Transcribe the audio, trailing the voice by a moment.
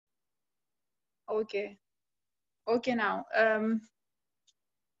Okay. Okay, now,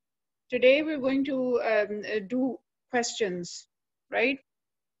 today we're going to do questions, right?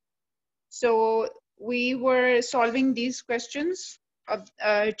 So we were solving these questions of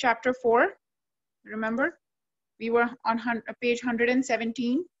chapter 4, remember? We were on page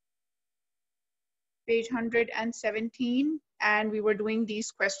 117, and we were doing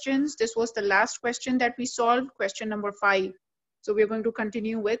these questions. This was the last question that we solved, question number 5. So we're going to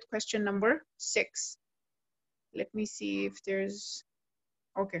continue with question number 6. Let me see if there's,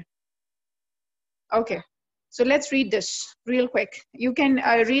 okay. Okay, so let's read this real quick. You can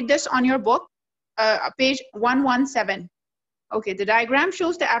read this on your book, page 117. Okay, the diagram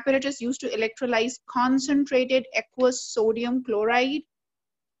shows the apparatus used to electrolyze concentrated aqueous sodium chloride.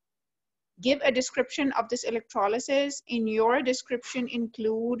 Give a description of this electrolysis. In your description,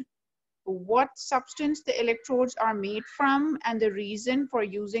 include what substance the electrodes are made from and the reason for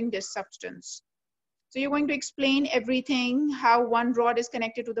using this substance. So you're going to explain everything, how one rod is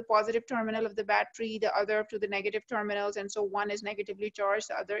connected to the positive terminal of the battery, the other to the negative terminals, and so one is negatively charged,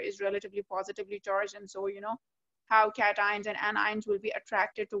 the other is relatively positively charged, and so, you know, how cations and anions will be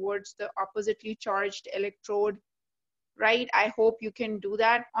attracted towards the oppositely charged electrode, right? I hope you can do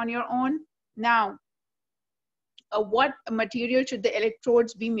that on your own. Now, what material should the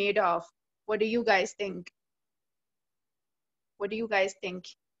electrodes be made of? What do you guys think? What do you guys think?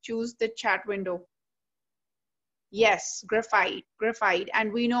 Choose the chat window. Yes, graphite,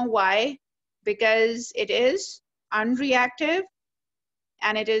 and we know why, because it is unreactive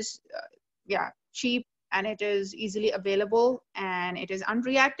and it is cheap and it is easily available and it is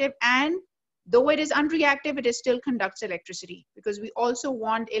unreactive, and though it is unreactive, it still conducts electricity because we also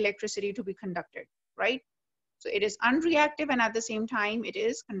want electricity to be conducted, right? So it is unreactive and at the same time it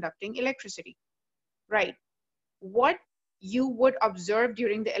is conducting electricity, right? What you would observe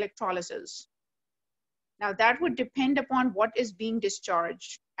during the electrolysis. Now that would depend upon what is being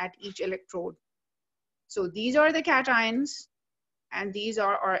discharged at each electrode. So these are the cations and these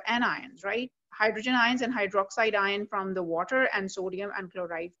are our anions, right? Hydrogen ions and hydroxide ion from the water and sodium and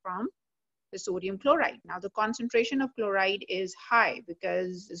chloride from the sodium chloride. Now the concentration of chloride is high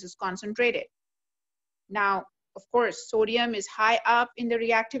because this is concentrated. Now, of course, sodium is high up in the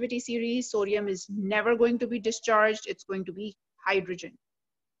reactivity series. Sodium is never going to be discharged. It's going to be hydrogen,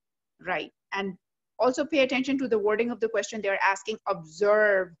 right? And also pay attention to the wording of the question. They're asking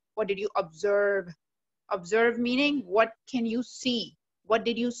observe. What did you observe? Observe meaning what can you see? What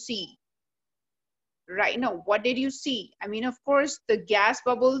did you see? Right? No, what did you see? I mean, of course, the gas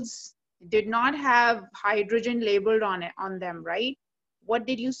bubbles did not have hydrogen labeled on them, right? What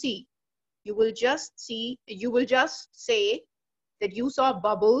did you see? You will just say that you saw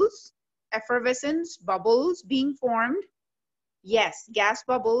bubbles, effervescence, bubbles being formed. Yes, gas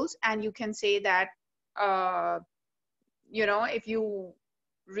bubbles, and you can say that you know, if you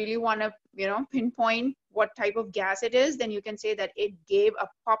really want to, you know, pinpoint what type of gas it is, then you can say that it gave a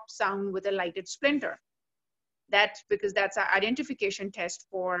pop sound with a lighted splinter. That's because that's an identification test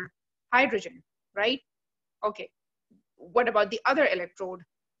for hydrogen, right? Okay. What about the other electrode?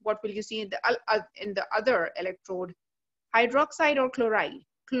 What will you see in the other electrode? Hydroxide or chloride?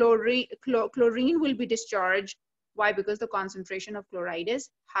 Chlorine will be discharged. Why? Because the concentration of chloride is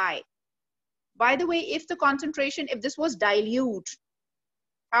high. By the way, if the concentration, if this was dilute,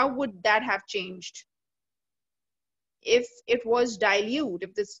 how would that have changed? If it was dilute,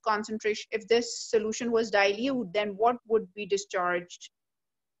 if this concentration, if this solution was dilute, then what would be discharged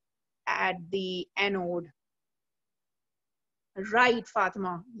at the anode? Right,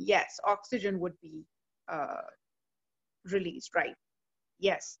 Fatima. Yes, oxygen would be released, right?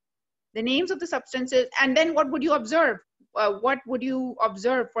 Yes. The names of the substances, and then what would you observe? What would you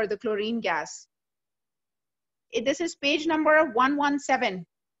observe for the chlorine gas? This is page number 117.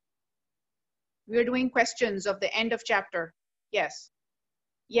 We're doing questions of the end of chapter. Yes,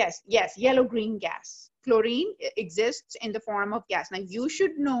 yes, yes, yellow-green gas. Chlorine exists in the form of gas. Now you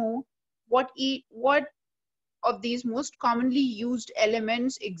should know what of these most commonly used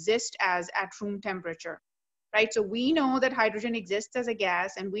elements exist as at room temperature, right? So we know that hydrogen exists as a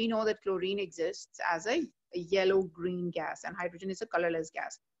gas, and we know that chlorine exists as a yellow-green gas, and hydrogen is a colorless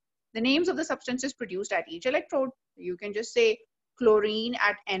gas. The names of the substances produced at each electrode. You can just say chlorine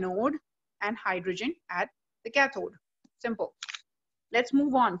at anode and hydrogen at the cathode. Simple. Let's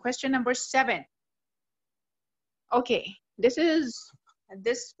move on. Question number 7. Okay, this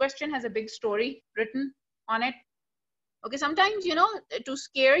question has a big story written on it. Okay, sometimes, you know, to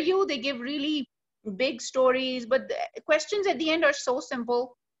scare you, they give really big stories, but the questions at the end are so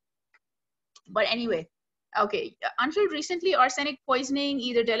simple. But anyway, Okay, until recently, arsenic poisoning,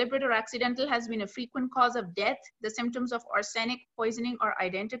 either deliberate or accidental, has been a frequent cause of death. The symptoms of arsenic poisoning are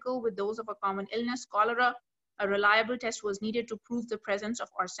identical with those of a common illness, cholera. A reliable test was needed to prove the presence of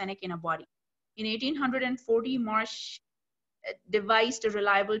arsenic in a body. In 1840, Marsh devised a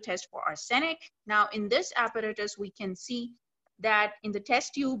reliable test for arsenic. Now, in this apparatus, we can see that in the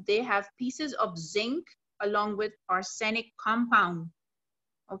test tube, they have pieces of zinc along with arsenic compound.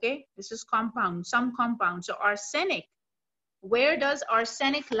 Okay, this is compound, some compound. So arsenic, where does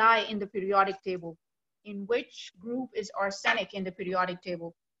arsenic lie in the periodic table? In which group is arsenic in the periodic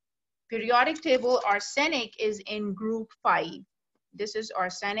table? Periodic table, arsenic is in group 5. This is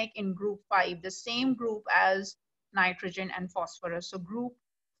arsenic in group 5, the same group as nitrogen and phosphorus. So group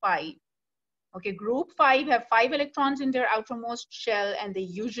 5. Okay, group 5 have 5 electrons in their outermost shell, and they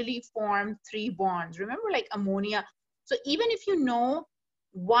usually form 3 bonds. Remember, like ammonia. So even if you know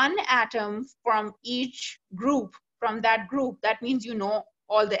one atom from each group, from that group, that means you know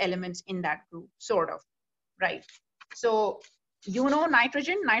all the elements in that group, sort of, right? So you know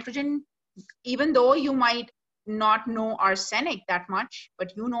nitrogen, even though you might not know arsenic that much,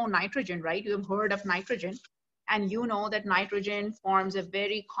 but you know nitrogen, right? You have heard of nitrogen, and you know that nitrogen forms a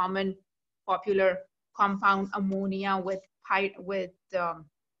very common popular compound, ammonia with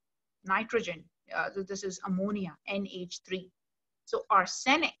nitrogen. So this is ammonia, NH3. So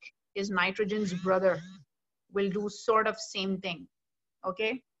arsenic is nitrogen's brother, will do sort of same thing,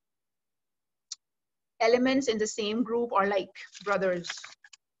 okay? Elements in the same group are like brothers,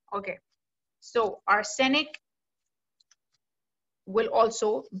 okay? So arsenic will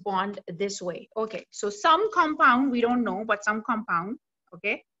also bond this way, okay? So some compound, we don't know, but some compound,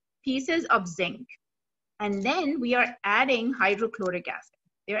 okay? Pieces of zinc. And then we are adding hydrochloric acid.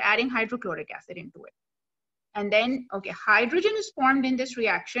 They're adding hydrochloric acid into it. And then, okay, hydrogen is formed in this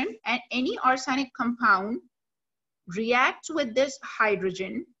reaction, and any arsenic compound reacts with this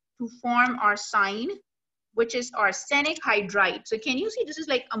hydrogen to form arsine, which is arsenic hydride. So can you see this is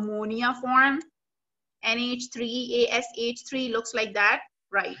like ammonia form? NH3, ASH3 looks like that,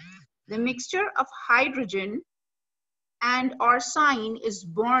 right? The mixture of hydrogen and arsine is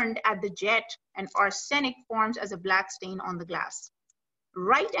burned at the jet, and arsenic forms as a black stain on the glass.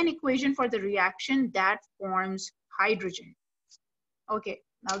 Write an equation for the reaction that forms hydrogen. Okay,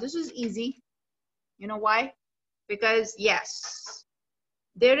 now this is easy. You know why? Because yes,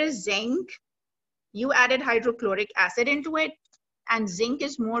 there is zinc. You added hydrochloric acid into it, and zinc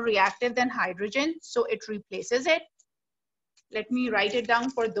is more reactive than hydrogen, so it replaces it. Let me write it down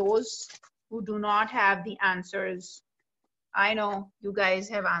for those who do not have the answers. I know you guys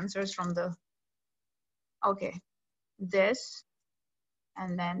have answers from the, okay, this,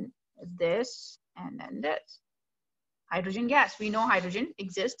 and then this, and then this. Hydrogen gas, we know hydrogen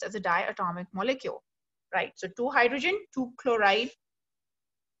exists as a diatomic molecule, right? So 2 hydrogen, 2 chloride,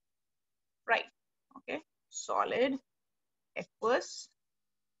 right? Okay, solid, aqueous.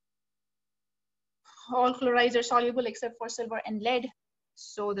 All chlorides are soluble except for silver and lead.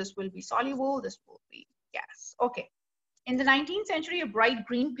 So this will be soluble, this will be gas. Okay. In the 19th century, a bright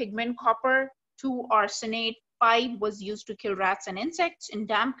green pigment, copper 2 arsenate 5, was used to kill rats and insects. In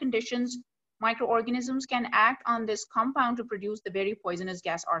damp conditions, microorganisms can act on this compound to produce the very poisonous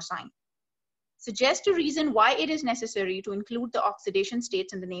gas arsine. Suggest a reason why it is necessary to include the oxidation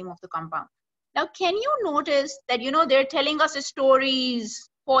states in the name of the compound. Now, can you notice that, you know, they're telling us stories,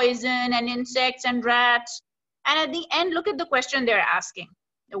 poison and insects and rats, and at the end, look at the question they're asking.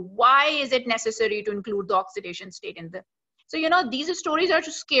 Why is it necessary to include the oxidation state in the, so, you know, these stories are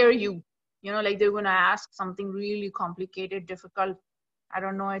to scare you, you know, like they're going to ask something really complicated, difficult. I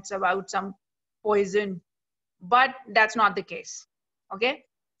don't know, it's about some poison, but that's not the case. Okay.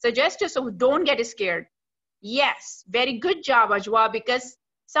 Suggest so don't get scared. Yes. Very good job, Ajwa, because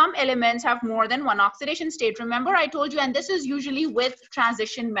some elements have more than one oxidation state. Remember, I told you, and this is usually with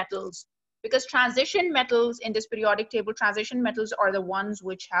transition metals, because transition metals in this periodic table, transition metals are the ones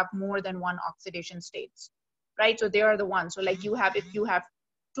which have more than one oxidation states, right? So they are the ones. So like you have, if you have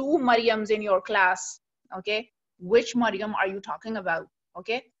 2 Mariams in your class, okay, which Mariam are you talking about?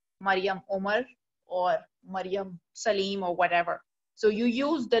 Okay, Mariam Omar or Mariam Salim or whatever. So you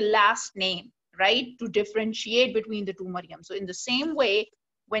use the last name, right, to differentiate between the 2 Mariams. So in the same way,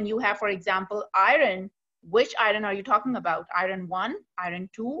 when you have, for example, iron, which iron are you talking about? Iron 1, iron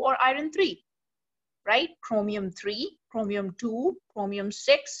 2, or iron 3, right? Chromium 3, chromium 2, chromium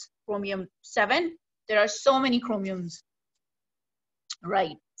 6, chromium 7. There are so many chromiums,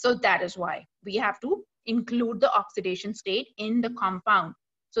 right? So that is why we have to include the oxidation state in the compound.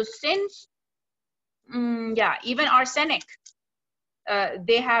 So since, yeah, even arsenic,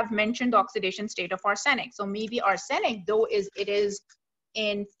 they have mentioned the oxidation state of arsenic. So maybe arsenic, though it is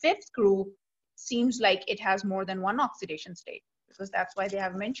in 5th group, seems like it has more than one oxidation state, because that's why they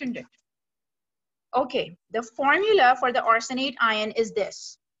have mentioned it. Okay, the formula for the arsenate ion is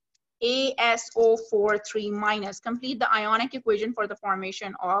this: ASO4 3-. Complete the ionic equation for the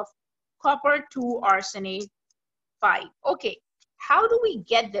formation of copper 2 arsenate 5. Okay, how do we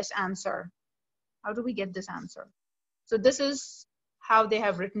get this answer? How do we get this answer? So this is how they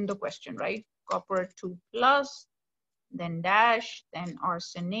have written the question, right? Copper 2 plus, then dash, then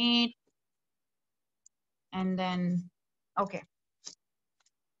arsenate, and then, okay.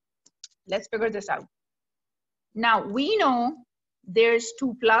 Let's figure this out. Now we know there's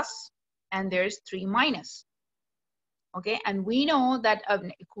 2 plus and there's 3-. Okay, and we know that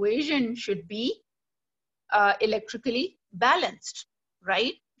an equation should be electrically balanced,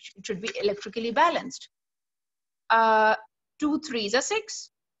 right? It should be electrically balanced. 2 3s are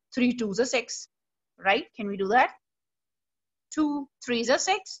 6, 3 2s are 6, right? Can we do that? 2 3s are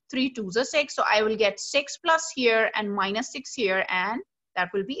 6, 3 2s are 6. So I will get 6 plus here and minus 6 here, and that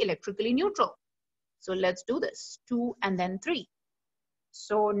will be electrically neutral. So let's do this, 2 and then 3.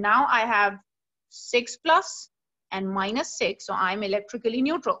 So now I have 6 plus and minus 6, so I'm electrically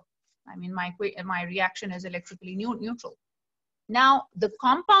neutral. I mean, my reaction is electrically neutral. Now, the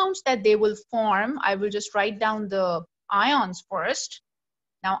compounds that they will form, I will just write down the ions first.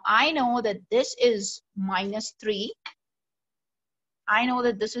 Now, I know that this is minus 3. I know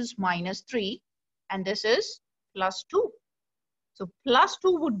that this is minus 3, and this is plus 2. So plus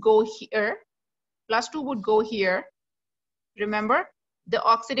 2 would go here. Plus 2 would go here. Remember, the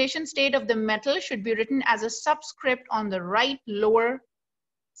oxidation state of the metal should be written as a subscript on the right lower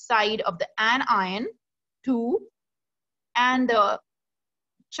side of the anion, 2, and the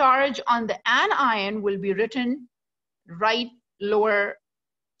charge on the anion will be written right lower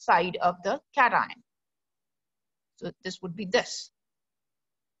side of the cation. So this would be this.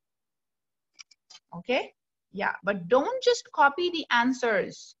 Okay? Yeah, but don't just copy the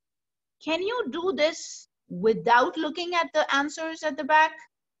answers. Can you do this without looking at the answers at the back?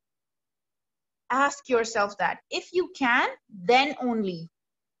 Ask yourself that. If you can, then only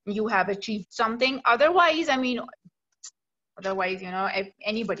you have achieved something. Otherwise, I mean, otherwise, you know, if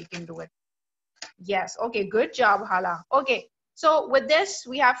anybody can do it. Yes, okay, good job, Hala. Okay, so with this,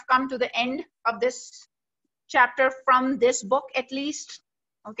 we have come to the end of this chapter from this book at least.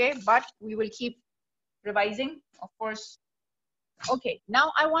 Okay, but we will keep revising, of course. Okay,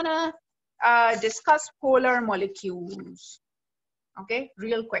 now I wanna discuss polar molecules. Okay,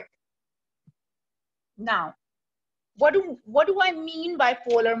 real quick. Now, what do I mean by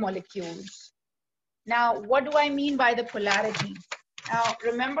polar molecules? Now, what do I mean by the polarity? Now,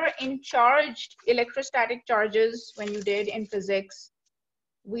 remember in charged electrostatic charges, when you did in physics,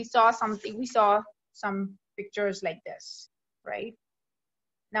 we saw something, we saw some pictures like this, right?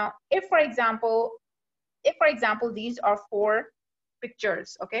 Now, if for example, these are 4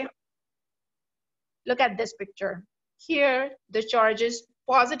 pictures, okay? Look at this picture. Here, the charges,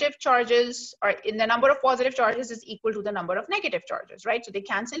 positive charges are in the number of positive charges is equal to the number of negative charges, right? So they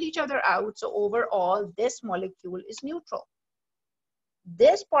cancel each other out. So overall, this molecule is neutral.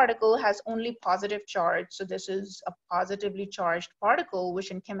 This particle has only positive charge. So this is a positively charged particle, which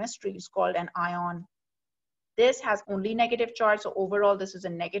in chemistry is called an ion. This has only negative charge. So overall, this is a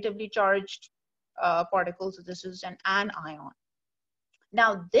negatively charged particle. So this is an anion.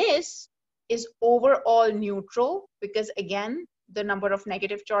 Now this is overall neutral because again, the number of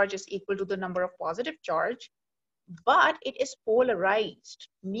negative charge is equal to the number of positive charge, but it is polarized,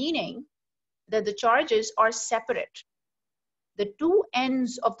 meaning that the charges are separate. The 2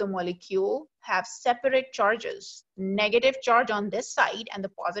 ends of the molecule have separate charges, negative charge on this side and the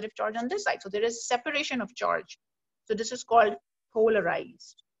positive charge on this side. So there is separation of charge. So this is called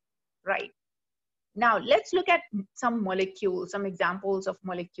polarized, right? Now let's look at some molecules, some examples of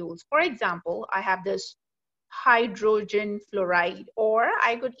molecules. For example, I have this hydrogen fluoride, or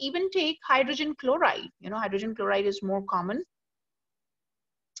I could even take hydrogen chloride. You know, hydrogen chloride is more common,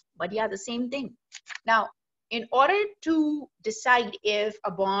 but yeah, the same thing. Now, in order to decide if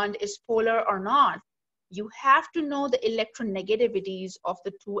a bond is polar or not, you have to know the electronegativities of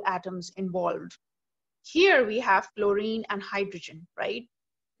the 2 atoms involved. Here we have fluorine and hydrogen, right?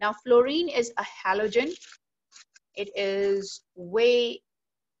 Now, fluorine is a halogen. It is way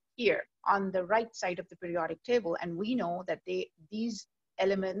here on the right side of the periodic table, and we know that these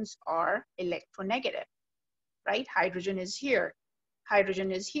elements are electronegative, right? Hydrogen is here,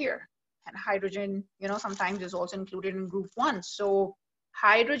 hydrogen is here, and hydrogen, you know, sometimes is also included in group 1. So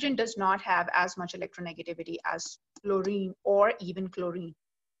hydrogen does not have as much electronegativity as fluorine or even chlorine.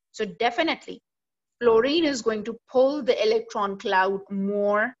 So definitely, fluorine is going to pull the electron cloud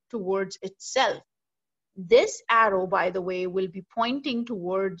more towards itself. This arrow, by the way, will be pointing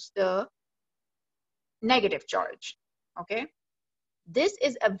towards the negative charge, okay? This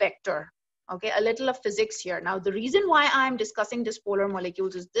is a vector, okay? A little of physics here. Now, the reason why I'm discussing dispolar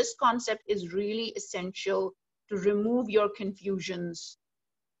molecules is this concept is really essential to remove your confusions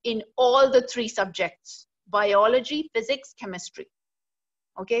in all the three subjects: biology, physics, chemistry,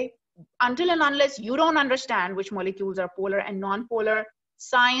 okay? Until and unless you don't understand which molecules are polar and non-polar,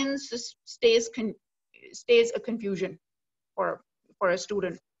 science stays a confusion for a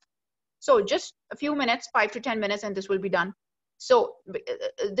student. So just a few minutes, 5 to 10 minutes, and this will be done. So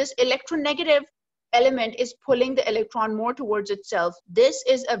this electronegative element is pulling the electron more towards itself. This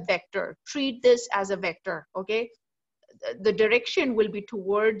is a vector. Treat this as a vector, okay? The direction will be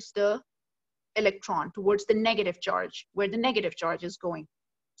towards the electron, towards the negative charge, where the negative charge is going.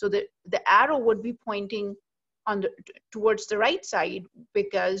 So the arrow would be pointing on towards the right side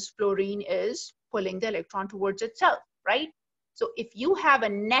because fluorine is pulling the electron towards itself, right? So if you have a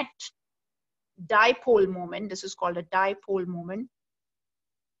net dipole moment, this is called a dipole moment.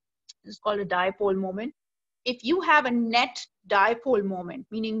 This is called a dipole moment. If you have a net dipole moment,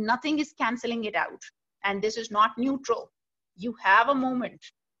 meaning nothing is canceling it out, and this is not neutral, you have a moment,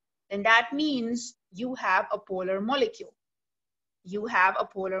 then that means you have a polar molecule. You have a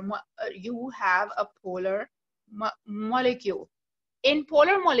polar molecule. In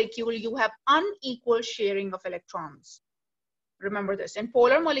polar molecule, you have unequal sharing of electrons. Remember this. In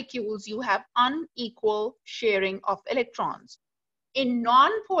polar molecules, you have unequal sharing of electrons. In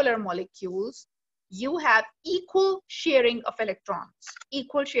non-polar molecules, you have equal sharing of electrons.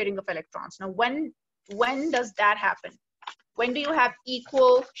 Equal sharing of electrons. Now, when does that happen? When do you have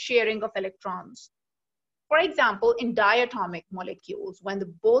equal sharing of electrons? For example, in diatomic molecules, when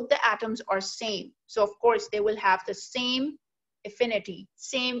both the atoms are same, so of course they will have the same affinity,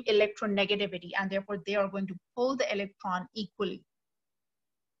 same electronegativity, and therefore they are going to pull the electron equally.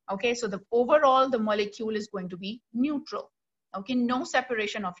 Okay, so overall the molecule is going to be neutral. Okay, no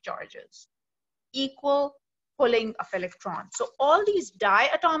separation of charges, equal pulling of electrons. So all these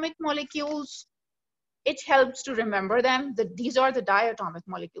diatomic molecules, it helps to remember them that these are the diatomic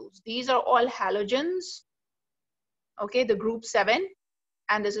molecules. These are all halogens. Okay, the group 7,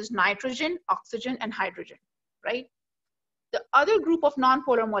 and this is nitrogen, oxygen, and hydrogen, right? The other group of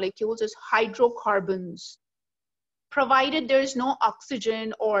nonpolar molecules is hydrocarbons, provided there is no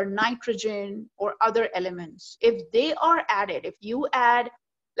oxygen or nitrogen or other elements. If they are added, if you add,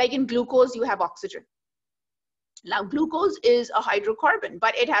 like in glucose, you have oxygen. Now, glucose is a hydrocarbon,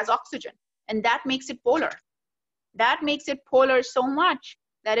 but it has oxygen, and that makes it polar. That makes it polar so much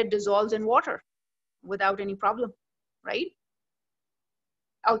that it dissolves in water without any problem, right?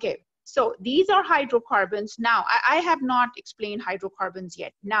 Okay, so these are hydrocarbons. Now, I have not explained hydrocarbons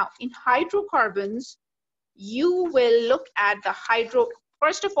yet. Now, in hydrocarbons, you will look at the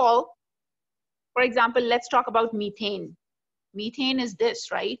first of all, for example, let's talk about methane. Methane is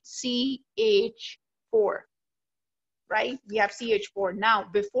this, right? CH4, right? We have CH4. Now,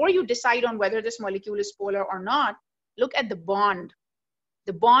 before you decide on whether this molecule is polar or not, look at the bond.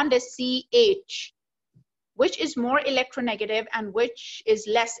 The bond is CH. Which is more electronegative and which is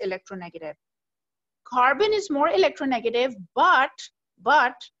less electronegative? Carbon is more electronegative, but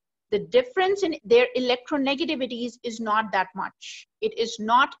the difference in their electronegativities is not that much. It is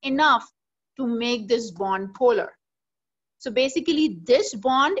not enough to make this bond polar. So basically, this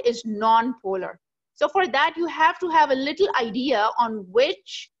bond is non-polar. So for that, you have to have a little idea on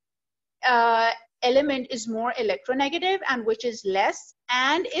which element is more electronegative and which is less,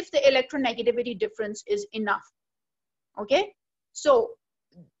 and if the electronegativity difference is enough. Okay, so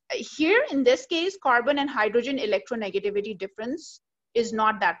here in this case, carbon and hydrogen electronegativity difference is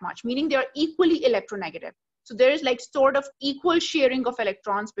not that much, meaning they are equally electronegative. So there is like sort of equal sharing of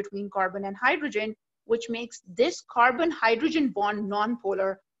electrons between carbon and hydrogen, which makes this carbon-hydrogen bond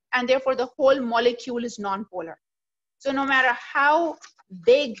non-polar, and therefore the whole molecule is non-polar. So no matter how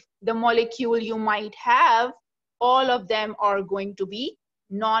big the molecule you might have, all of them are going to be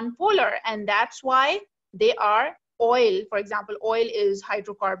non-polar, and that's why they are oil. For example, oil is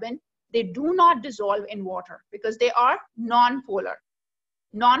hydrocarbon. They do not dissolve in water because they are non-polar.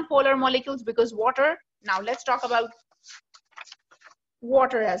 Non-polar molecules because water, now let's talk about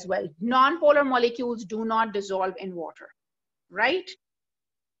water as well. Non-polar molecules do not dissolve in water, right?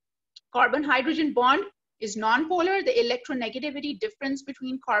 Carbon-hydrogen bond is non-polar. The electronegativity difference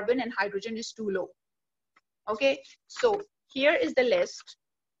between carbon and hydrogen is too low. Okay, so here is the list.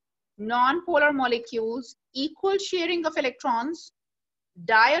 non-polar molecules, equal sharing of electrons,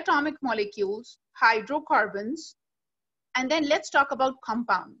 diatomic molecules, hydrocarbons, and then let's talk about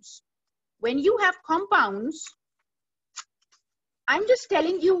compounds. When you have compounds, I'm just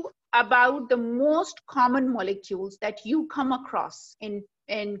telling you about the most common molecules that you come across in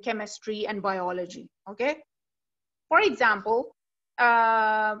chemistry and biology, okay? For example,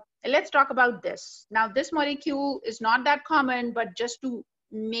 let's talk about this. Now, this molecule is not that common, but just to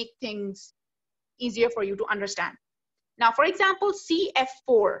make things easier for you to understand. Now, for example,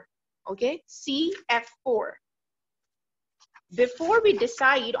 CF4, okay? CF4. Before we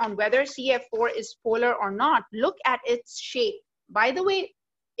decide on whether CF4 is polar or not, look at its shape. By the way,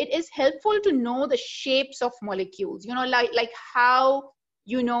 it is helpful to know the shapes of molecules, you know, like how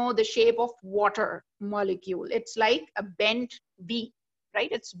you know the shape of water molecule. It's like a bent V,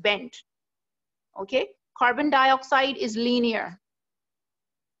 right? It's bent, okay? Carbon dioxide is linear,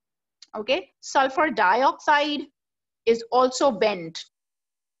 okay? Sulfur dioxide is also bent.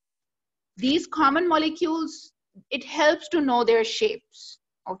 These common molecules, it helps to know their shapes,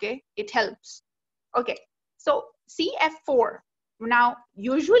 okay? It helps. Okay, so CF4. Now,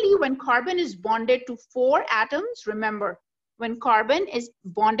 usually when carbon is bonded to 4 atoms, remember, when carbon is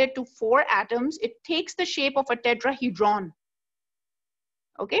bonded to 4 atoms, it takes the shape of a tetrahedron.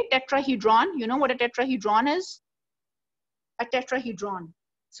 Okay, tetrahedron, you know what a tetrahedron is? A tetrahedron.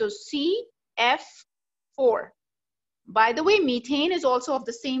 So CF4. By the way, methane is also of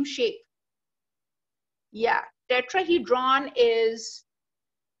the same shape. Yeah, tetrahedron is,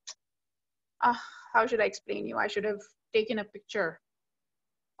 how should I explain you? I should have taken a picture.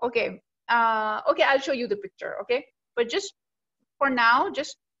 Okay, okay, I'll show you the picture, okay? But just for now,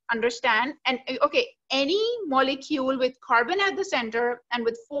 just understand, and okay, any molecule with carbon at the center and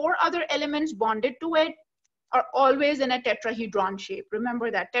with 4 other elements bonded to it are always in a tetrahedron shape.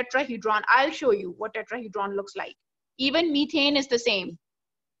 Remember that, tetrahedron. I'll show you what tetrahedron looks like. Even methane is the same.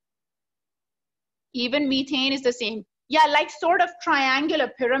 Even methane is the same. Yeah, like sort of triangular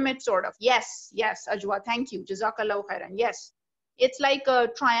pyramid, sort of. Yes, yes, Ajwa, thank you. Jazakallahu khairan. Yes, it's like a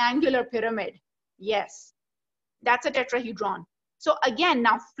triangular pyramid. Yes, that's a tetrahedron. So again,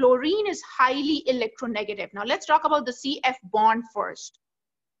 now fluorine is highly electronegative. Now let's talk about the CF bond first.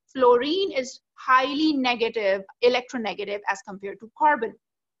 Fluorine is highly negative, electronegative as compared to carbon.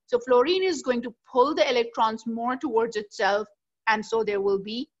 So fluorine is going to pull the electrons more towards itself, and so there will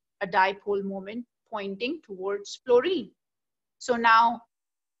be a dipole moment pointing towards fluorine. So now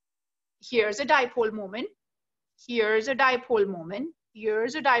here's a dipole moment, here's a dipole moment,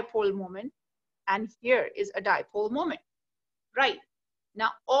 here's a dipole moment, and here is a dipole moment, right?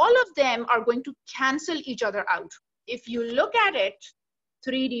 Now all of them are going to cancel each other out. If you look at it,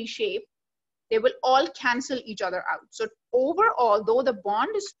 3D shape, they will all cancel each other out. So overall, though the bond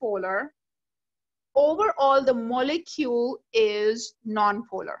is polar, overall the molecule is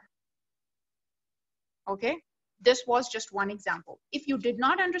non-polar. Okay, this was just one example. If you did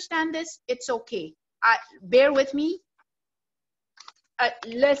not understand this, it's okay. Bear with me.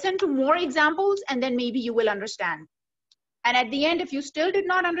 Listen to more examples and then maybe you will understand. And at the end, if you still did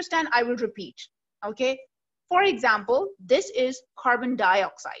not understand, I will repeat. Okay, for example, this is carbon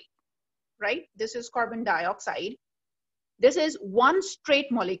dioxide, right? This is carbon dioxide. This is one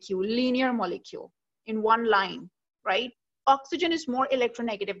straight molecule, linear molecule in one line, right? Oxygen is more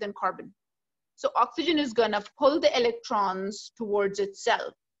electronegative than carbon. So oxygen is gonna pull the electrons towards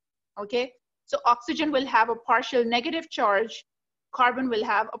itself, okay? So oxygen will have a partial negative charge, carbon will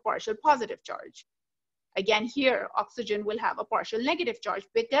have a partial positive charge. Again here, oxygen will have a partial negative charge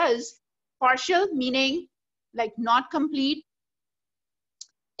because partial meaning like not complete.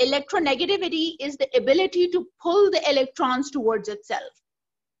 Electronegativity is the ability to pull the electrons towards itself.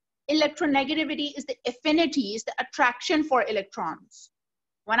 Electronegativity is the affinity, is the attraction for electrons.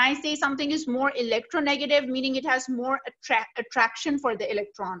 When I say something is more electronegative, meaning it has more attraction for the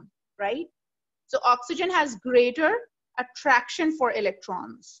electron, right? So oxygen has greater attraction for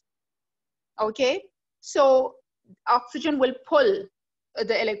electrons, okay? So oxygen will pull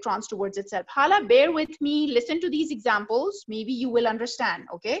the electrons towards itself. Hala, bear with me, listen to these examples, maybe you will understand,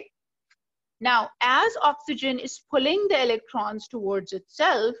 okay? Now, as oxygen is pulling the electrons towards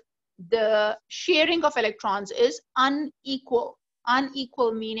itself, the sharing of electrons is unequal.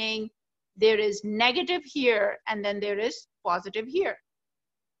 Unequal meaning there is negative here and then there is positive here.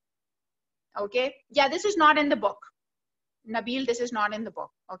 Okay, yeah, this is not in the book. Nabil, this is not in the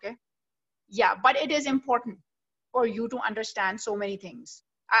book, okay? Yeah, but it is important for you to understand so many things.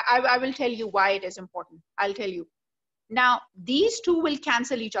 I will tell you why it is important. I'll tell you. Now, these two will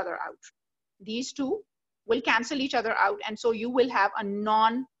cancel each other out. These two will cancel each other out, and so you will have a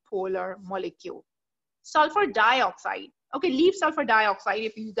non polar molecule. Sulfur dioxide. Okay, leave sulfur dioxide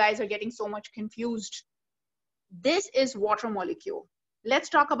if you guys are getting so much confused. This is water molecule. Let's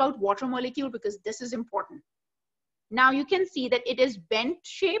talk about water molecule because this is important. Now you can see that it is bent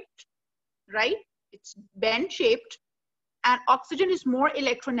shaped, right? It's bent shaped, and oxygen is more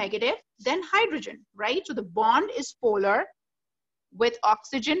electronegative than hydrogen, right? So the bond is polar with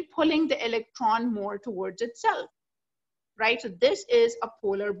oxygen pulling the electron more towards itself, right? So this is a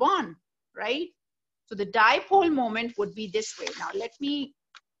polar bond, right? So the dipole moment would be this way. Now let me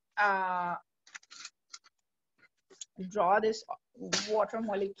draw this water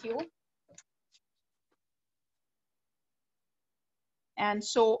molecule. And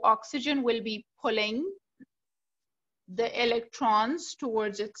so oxygen will be pulling the electrons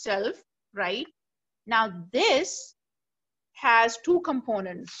towards itself, right? Now this has two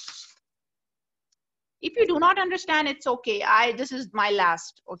components. If you do not understand, it's okay. This is my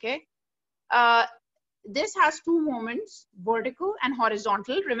last, okay? This has two moments, vertical and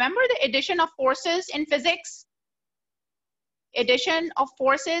horizontal. Remember the addition of forces in physics? Addition of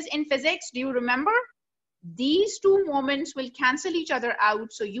forces in physics, do you remember? These two moments will cancel each other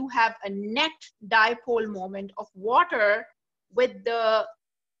out, so you have a net dipole moment of water with the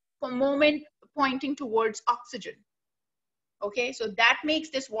moment pointing towards oxygen. Okay, so that makes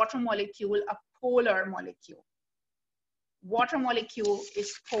this water molecule a polar molecule. Water molecule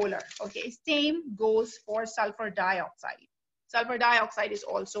is polar. Okay, same goes for sulfur dioxide. Sulfur dioxide is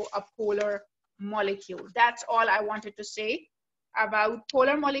also a polar molecule. That's all I wanted to say about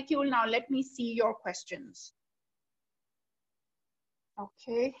polar molecule. Now let me see your questions.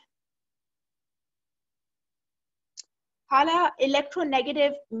 Okay. Hala,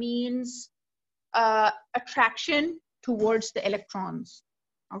 electronegative means attraction towards the electrons.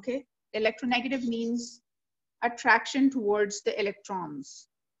 Okay, electronegative means attraction towards the electrons.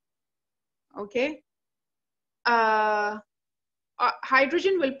 Okay.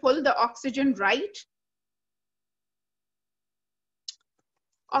 Hydrogen will pull the oxygen right.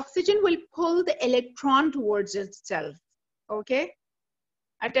 Oxygen will pull the electron towards itself. Okay.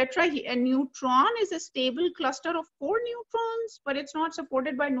 A neutron is a stable cluster of 4 neutrons, but it's not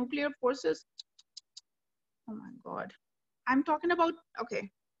supported by nuclear forces. Oh my God. I'm talking about,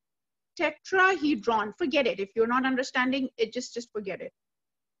 okay. Tetrahedron, forget it. If you're not understanding it, just forget it.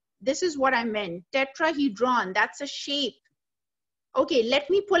 This is what I meant. Tetrahedron, that's a shape. Okay, let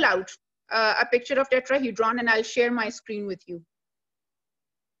me pull out a picture of tetrahedron and I'll share my screen with you.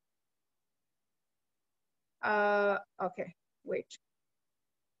 Okay, wait.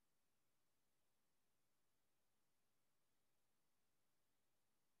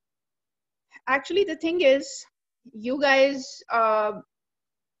 Actually, the thing is, you guys,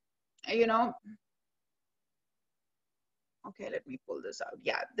 you know, okay, let me pull this out.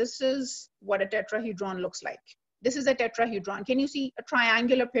 Yeah, this is what a tetrahedron looks like. This is a tetrahedron. Can you see a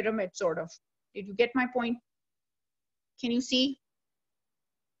triangular pyramid, sort of? Did you get my point? Can you see?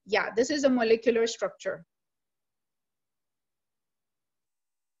 Yeah, this is a molecular structure.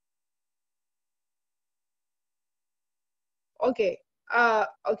 Okay,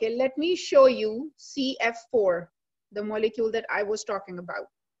 okay, let me show you CF4, the molecule that I was talking about.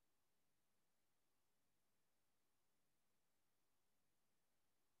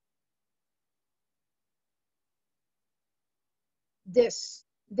 This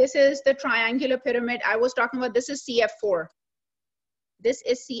is the triangular pyramid I was talking about. This is CF4. This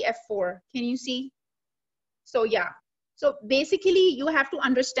is CF4. Can you see? So yeah. So basically you have to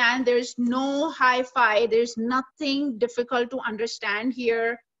understand there's no hi-fi. There's nothing difficult to understand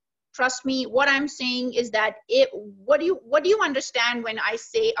here. Trust me, what I'm saying is that what do you understand when I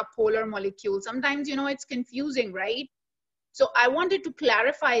say a polar molecule? Sometimes, you know, it's confusing, right? So I wanted to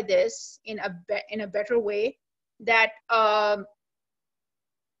clarify this in a better way that,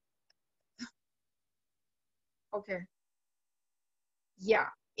 okay. Yeah,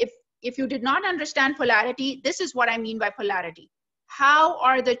 if you did not understand polarity, this is what I mean by polarity. How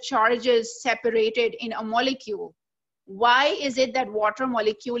are the charges separated in a molecule? Why is it that water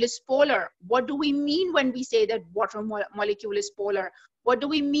molecule is polar? What do we mean when we say that water molecule is polar? What do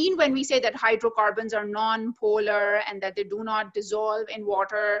we mean when we say that hydrocarbons are non-polar and that they do not dissolve in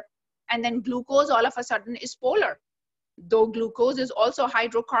water? And then glucose all of a sudden is polar, though glucose is also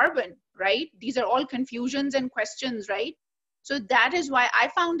hydrocarbon, right? These are all confusions and questions, right? So that is why I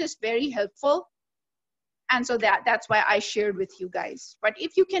found this very helpful. And so that's why I shared with you guys. But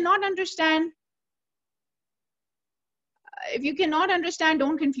if you cannot understand,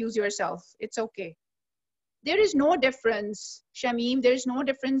 don't confuse yourself. It's okay. There is no difference, Shamim, there's no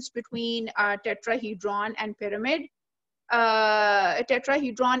difference between tetrahedron and pyramid. A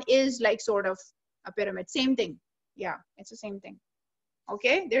tetrahedron is like sort of a pyramid. Same thing. Yeah, it's the same thing.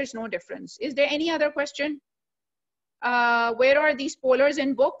 Okay, there's no difference. Is there any other question? Where are these polars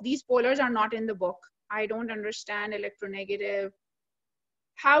in book? These polars are not in the book. I don't understand electronegative.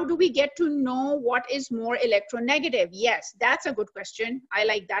 How do we get to know what is more electronegative? Yes, that's a good question. I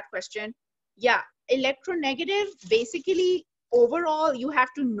like that question. Yeah, electronegative, basically, overall, you have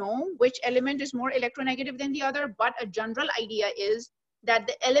to know which element is more electronegative than the other, but a general idea is that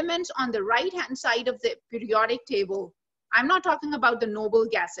the elements on the right-hand side of the periodic table, I'm not talking about the noble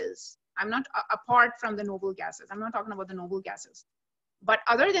gases. I'm not apart from the noble gases. I'm not talking about the noble gases. But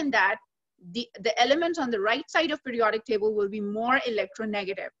other than that, the elements on the right side of periodic table will be more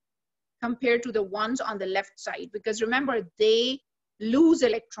electronegative compared to the ones on the left side, because remember, they lose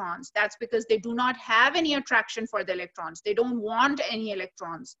electrons. That's because they do not have any attraction for the electrons. They don't want any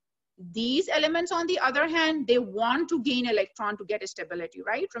electrons. These elements, on the other hand, they want to gain electron to get a stability,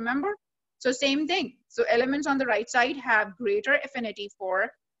 right? Remember? So same thing. So elements on the right side have greater affinity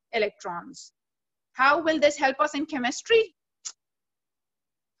for electrons. How will this help us in chemistry?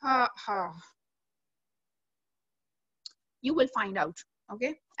 You will find out,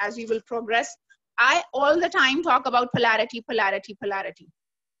 okay, as we will progress. I all the time talk about polarity, polarity, polarity,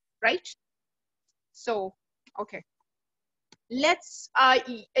 right? So, okay. Let's,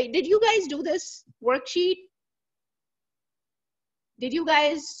 did you guys do this worksheet? Did you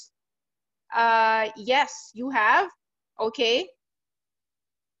guys, yes, you have, okay.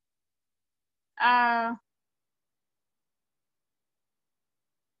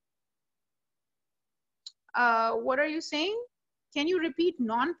 What are you saying? Can you repeat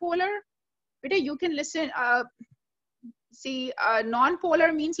non-polar? Beta, you can listen. See,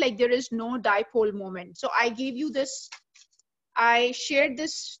 non-polar means like there is no dipole moment. So I gave you this, I shared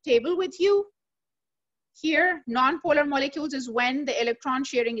this table with you. Here, non-polar molecules is when the electron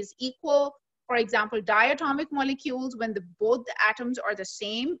sharing is equal. For example, diatomic molecules, when both the atoms are the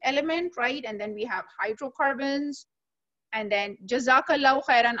same element, right? And then we have hydrocarbons. And then Jazakallahu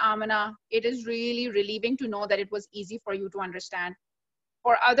khairan Amana. It is really relieving to know that it was easy for you to understand.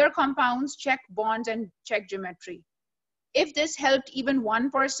 For other compounds, check bonds and check geometry. If this helped even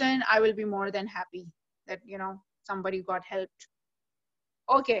one person, I will be more than happy that, you know, somebody got helped.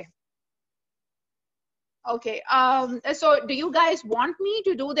 Okay. Okay. So do you guys want me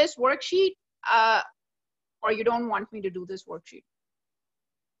to do this worksheet or you don't want me to do this worksheet?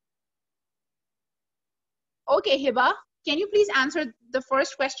 Okay, Hiba, can you please answer the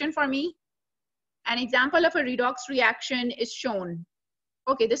first question for me? An example of a redox reaction is shown.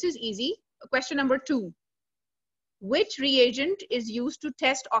 Okay, this is easy. Question number 2. Which reagent is used to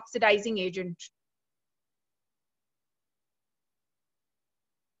test oxidizing agent?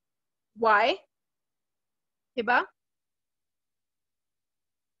 Why? Hiba?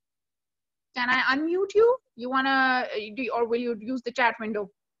 Can I unmute you? You wanna, or will you use the chat window?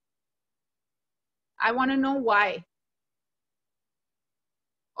 I wanna know why.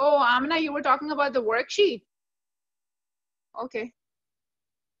 Oh, Amna, you were talking about the worksheet. Okay.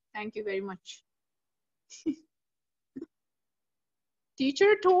 Thank you very much.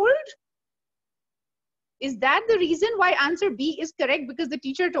 Teacher told? Is that the reason why answer B is correct? Because the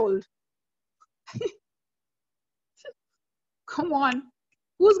teacher told. Come on.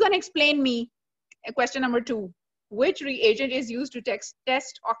 Who's going to explain me? Question number 2. Which reagent is used to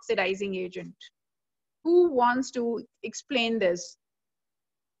test oxidizing agent? Who wants to explain this?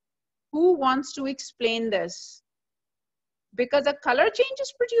 Who wants to explain this? Because a color change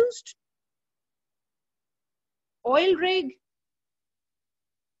is produced? Oil rig?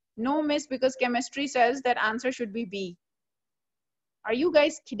 No, miss, because chemistry says that answer should be B. Are you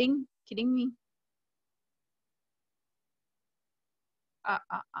guys kidding me?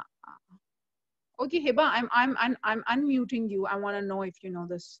 Okay, Hiba, I'm unmuting you. I want to know if you know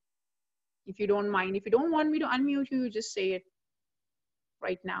this. If you don't mind. If you don't want me to unmute you, you just say it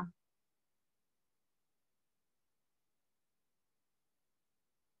right now.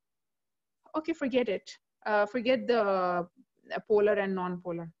 Okay, forget it. Forget the polar and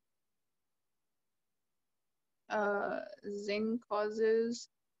non-polar. Zinc causes,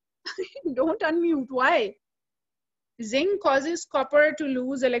 don't unmute, why? Zinc causes copper to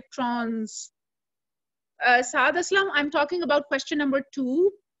lose electrons. Saad Aslam, I'm talking about question number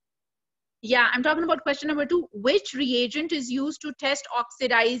 2. Yeah, I'm talking about question number 2. Which reagent is used to test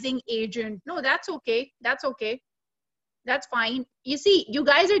oxidizing agent? No, that's okay. That's okay. That's fine. You see, you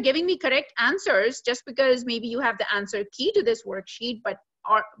guys are giving me correct answers just because maybe you have the answer key to this worksheet, but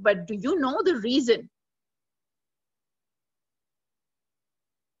do you know the reason?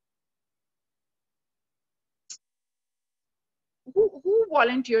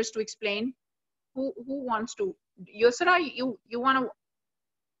 volunteers to explain? Who wants to? Yusra, you want to?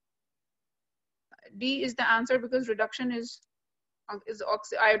 D is the answer because reduction is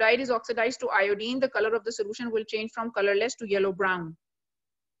iodide is oxidized to iodine. The color of the solution will change from colorless to yellow brown.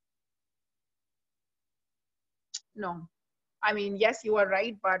 No, I mean, yes, you are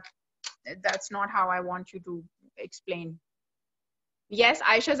right, but that's not how I want you to explain. Yes,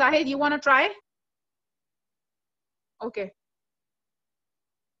 Aisha Zahid, you want to try? Okay.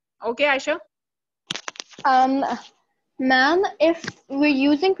 Okay, Aisha. Ma'am, if we're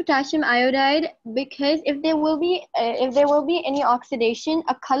using potassium iodide, because if there will be any oxidation,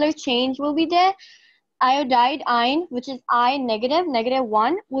 a color change will be there. Iodide ion, which is I negative,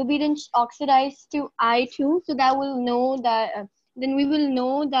 -1, will be then oxidized to I2, so that will know that then we will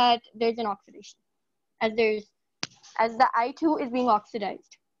know that there's an oxidation as the I2 is being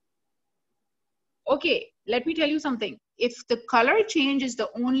oxidized. Okay, let me tell you something. If the color change is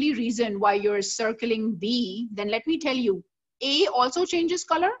the only reason why you're circling B, then let me tell you, A also changes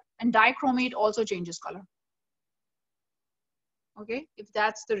color and dichromate also changes color. Okay, if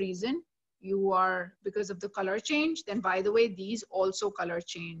that's the reason you are because of the color change, then by the way, these also color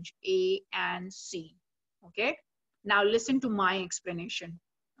change, A and C. Okay, now listen to my explanation,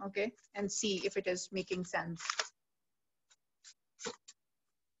 okay, and see if it is making sense.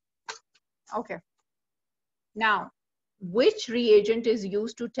 Okay. Now, which reagent is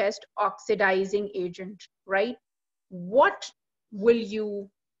used to test oxidizing agent, right? What will you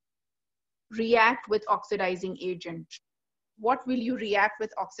react with oxidizing agent? What will you react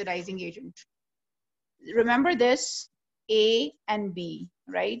with oxidizing agent? Remember this, A and B,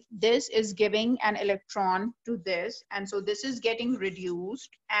 right? This is giving an electron to this, and so this is getting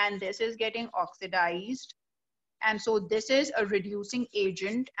reduced, and this is getting oxidized. And so this is a reducing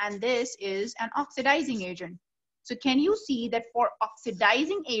agent, and this is an oxidizing agent. So can you see that for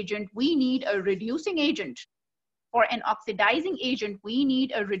oxidizing agent, we need a reducing agent. For an oxidizing agent, we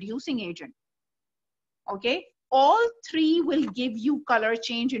need a reducing agent. Okay? All three will give you color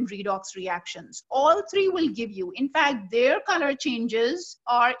change in redox reactions. All three will give you. In fact, their color changes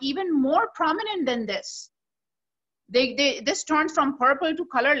are even more prominent than this. This turns from purple to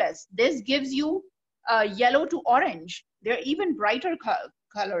colorless. This gives you yellow to orange. They're even brighter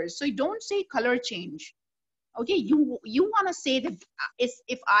colors. So you don't say color change. Okay, you want to say that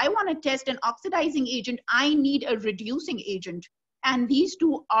if I want to test an oxidizing agent, I need a reducing agent. And these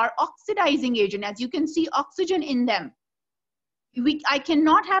two are oxidizing agent. As you can see, oxygen in them. I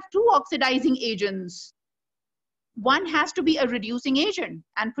cannot have two oxidizing agents. One has to be a reducing agent,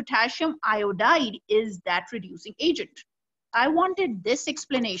 and potassium iodide is that reducing agent. I wanted this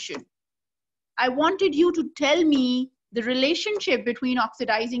explanation. I wanted you to tell me the relationship between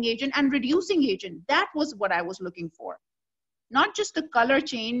oxidizing agent and reducing agent. That was what I was looking for. Not just the color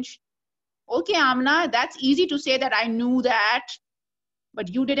change. Okay, Amna, that's easy to say that I knew that, but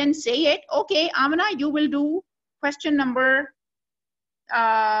you didn't say it. Okay, Amna, you will do question number,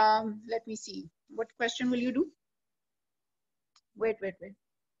 let me see. What question will you do? Wait.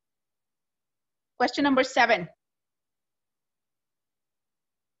 Question number 7.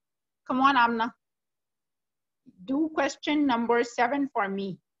 Come on, Amna. Do question number 7 for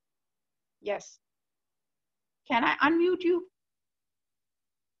me. Yes. Can I unmute you?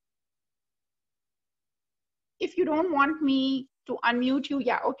 If you don't want me to unmute you,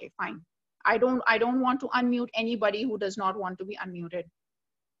 yeah, okay, fine. I don't want to unmute anybody who does not want to be unmuted.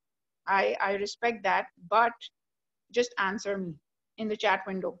 I respect that, but just answer me in the chat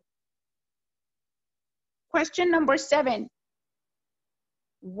window. Question number 7.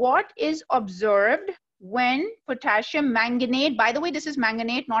 What is observed when potassium manganate, by the way, this is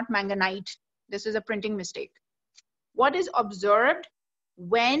manganate, not manganite. This is a printing mistake. What is observed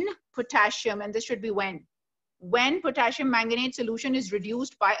when potassium, and this should be when potassium manganate solution is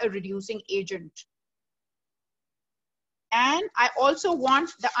reduced by a reducing agent? And I also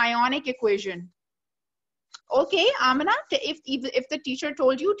want the ionic equation. Okay, Amina, if the teacher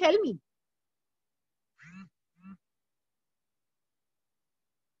told you, tell me.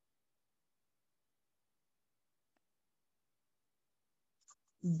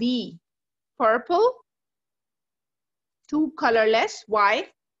 B, purple to colorless. Why?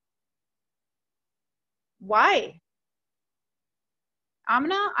 Why?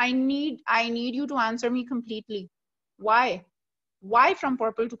 Amna, I need you to answer me completely. Why? Why from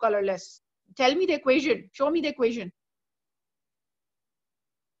purple to colorless? Tell me the equation. Show me the equation.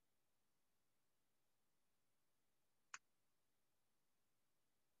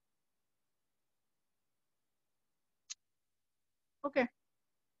 Okay.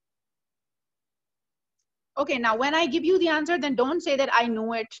 Okay, now when I give you the answer, then don't say that I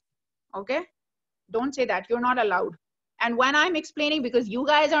knew it. Okay, don't say that. You're not allowed. And when I'm explaining, because you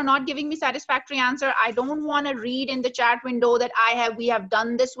guys are not giving me satisfactory answer, I don't want to read in the chat window that we have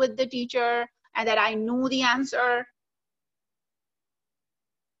done this with the teacher and that I knew the answer.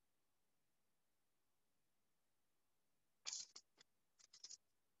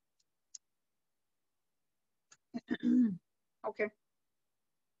 Okay.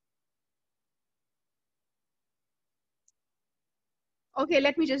 Okay,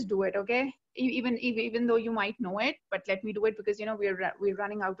 let me just do it. Okay, even though you might know it, but let me do it because we're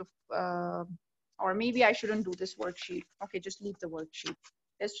running out of or maybe I shouldn't do this worksheet. Okay, just leave the worksheet.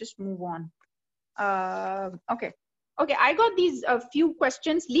 Let's just move on. Okay, I got these few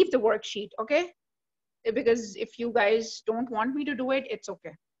questions. Leave the worksheet. Okay, because if you guys don't want me to do it, it's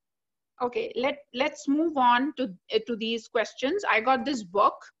okay. Okay, let's move on to these questions. I got this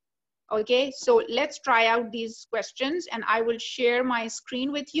book. Okay, so let's try out these questions and I will share my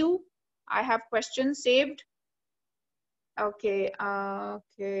screen with you. I have questions saved. Okay,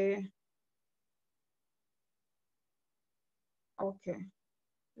 okay. Okay,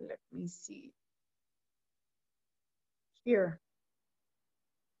 let me see. Here.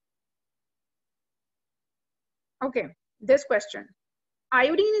 Okay, this question.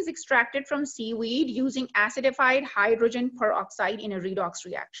 Iodine is extracted from seaweed using acidified hydrogen peroxide in a redox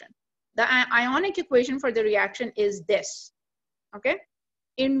reaction. The ionic equation for the reaction is this, okay?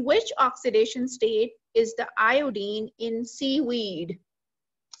 In which oxidation state is the iodine in seaweed?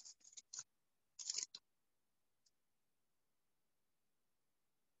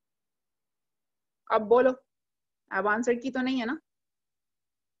 अब बोलो, अब answer की तो नहीं है ना?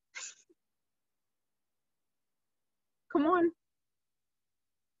 Come on.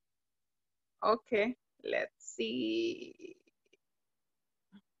 Okay, let's see.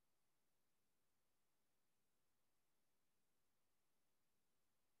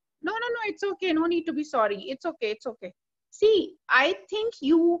 No, it's okay. No need to be sorry. It's okay, it's okay. See, I think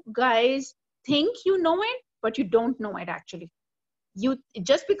you guys think you know it, but you don't know it actually.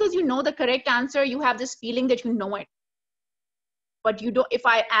 Just because you know the correct answer, you have this feeling that you know it. But you don't, if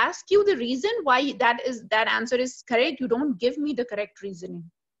I ask you the reason why that answer is correct, you don't give me the correct reasoning.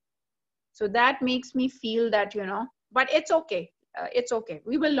 So that makes me feel that, but it's okay. It's okay.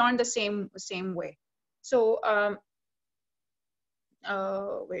 We will learn the same way. So,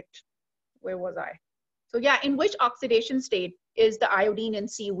 wait, where was I? So yeah, in which oxidation state is the iodine in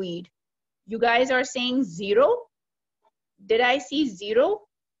seaweed? You guys are saying 0. Did I see 0?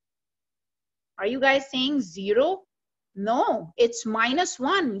 Are you guys saying 0? No, it's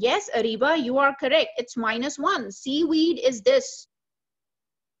 -1. Yes, Ariba, you are correct. It's -1. Seaweed is this.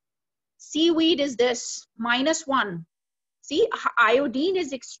 Seaweed is this, -1. See, iodine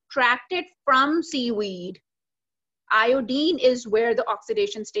is extracted from seaweed. Iodine is where the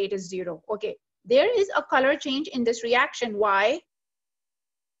oxidation state is 0. Okay, there is a color change in this reaction. Why?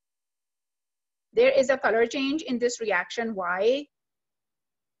 There is a color change in this reaction. Why?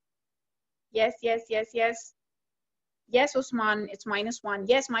 Yes. Yes, Usman, it's -1.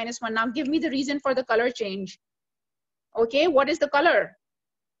 Yes, -1. Now give me the reason for the color change. Okay, what is the color?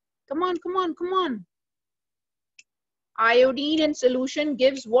 Come on. Iodine in solution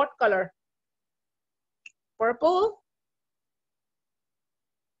gives what color? Purple?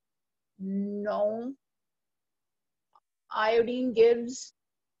 No. Iodine gives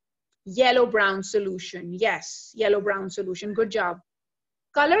yellow-brown solution. Yes, yellow-brown solution. Good job.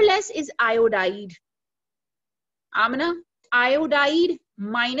 Colorless is iodide. Amna, iodide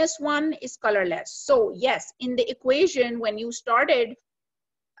 -1 is colorless. So yes, in the equation when you started,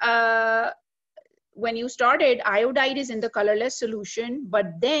 iodide is in the colorless solution,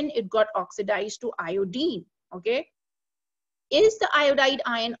 but then it got oxidized to iodine. Okay, is the iodide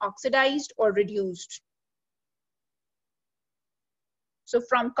ion oxidized or reduced? So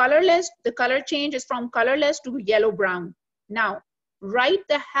from colorless, the color change is from colorless to yellow-brown. Now, write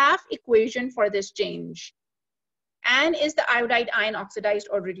the half equation for this change. And is the iodide ion oxidized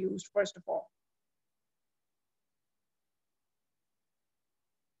or reduced, first of all?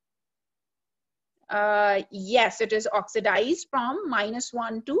 Yes, it is oxidized from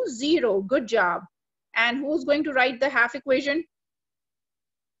 -1 to 0. Good job. And who's going to write the half equation?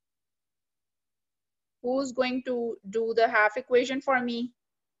 Who's going to do the half equation for me?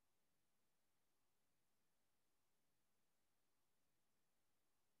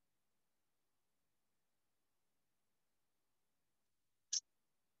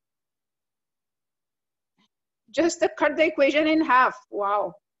 Just cut the equation in half.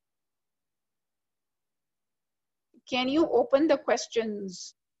 Wow. Can you open the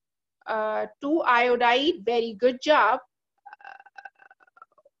questions? 2 iodide, very good job.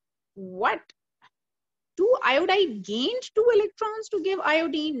 What? 2 iodide gained 2 electrons to give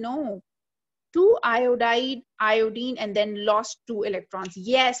iodine? No. 2 iodide, iodine, and then lost 2 electrons.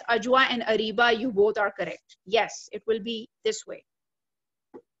 Yes, Ajwa and Ariba, you both are correct. Yes, it will be this way.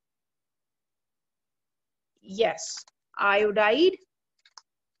 Yes, iodide,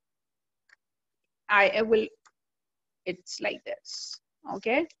 it's like this,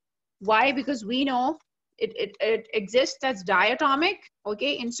 okay? Why? Because we know it exists as diatomic,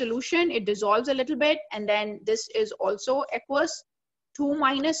 okay? In solution, it dissolves a little bit, and then this is also aqueous. 2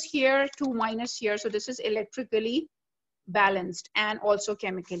 minus here, 2 minus here. So this is electrically balanced and also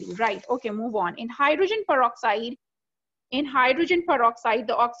chemically, right? Okay, move on. In hydrogen peroxide,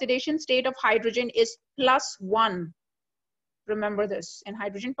 the oxidation state of hydrogen is +1. Remember this. In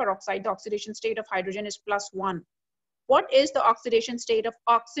hydrogen peroxide, the oxidation state of hydrogen is +1. What is the oxidation state of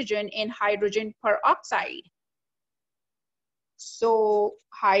oxygen in hydrogen peroxide? So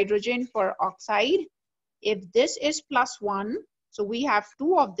hydrogen peroxide, if this is +1, so we have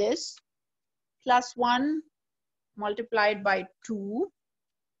 2 of this, +1 multiplied by 2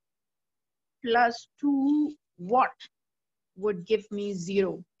 plus 2 what would give me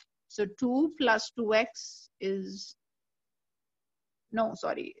 0. So 2 plus 2x is, no,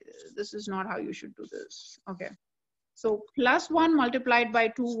 sorry, this is not how you should do this. Okay. So +1 multiplied by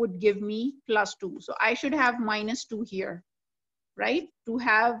 2 would give me +2. So I should have -2 here, right? To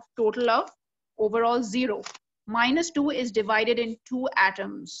have total of overall 0. -2 is divided in 2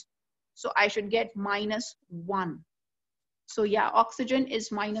 atoms. So I should get -1. So yeah, oxygen is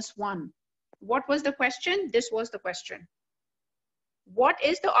 -1. What was the question? This was the question. What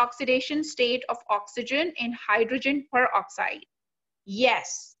is the oxidation state of oxygen in hydrogen peroxide?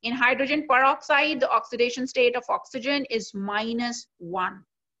 Yes, in hydrogen peroxide, the oxidation state of oxygen is -1.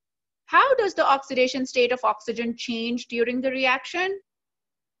 How does the oxidation state of oxygen change during the reaction?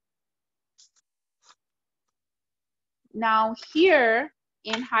 Now here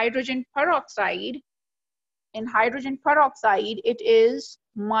in hydrogen peroxide, it is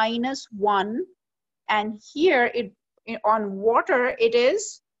 -1, and here on water it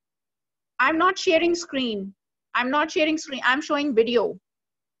is, I'm not sharing screen. I'm showing video.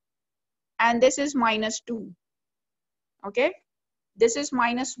 And this is -2. Okay? This is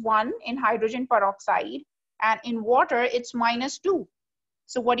 -1 in hydrogen peroxide, and in water it's -2.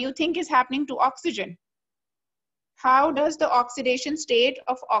 So what do you think is happening to oxygen? How does the oxidation state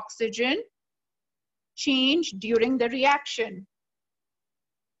of oxygen change during the reaction?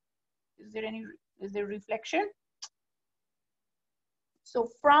 Is there reflection? So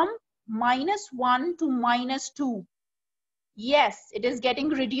from -1 to -2, yes, it is getting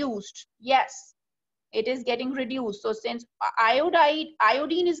reduced. Yes, it is getting reduced. So since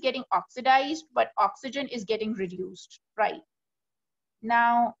iodine is getting oxidized, but oxygen is getting reduced, right?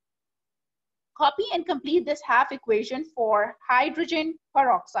 Now, copy and complete this half equation for hydrogen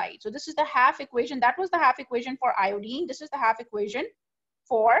peroxide. So this is the half equation. That was the half equation for iodine. This is the half equation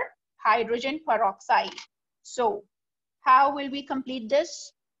for hydrogen peroxide. So how will we complete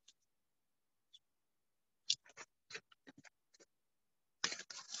this?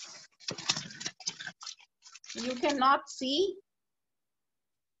 You cannot see.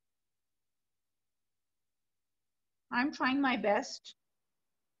 I'm trying my best.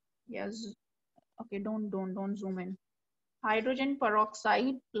 Yes. Okay, don't zoom in. Hydrogen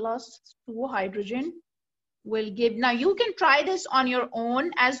peroxide plus 2 hydrogen will give, now you can try this on your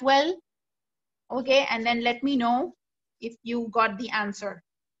own as well. Okay, and then let me know if you got the answer.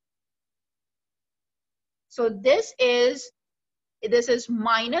 So this is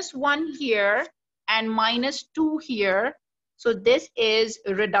 -1 here and -2 here. So this is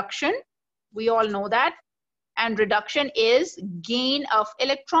reduction. We all know that. And reduction is gain of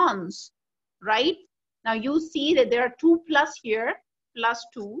electrons, right? Now you see that there are 2 plus here,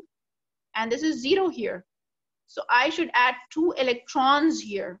 +2, and this is 0 here. So I should add 2 electrons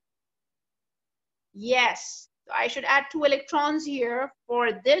here. Yes, I should add 2 electrons here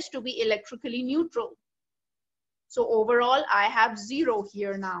for this to be electrically neutral. So overall, I have 0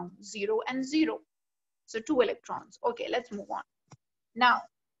 here now, 0 and 0. So 2 electrons. Okay, let's move on. Now,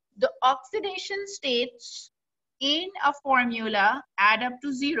 the oxidation states in a formula add up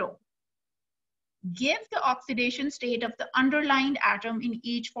to 0. Give the oxidation state of the underlined atom in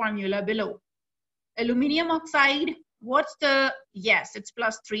each formula below. Aluminum oxide, what's the, yes, it's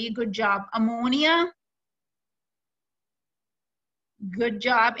 +3, good job. Ammonia, good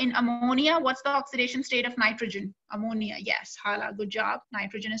job. In ammonia, what's the oxidation state of nitrogen? Ammonia, yes, Hala, good job.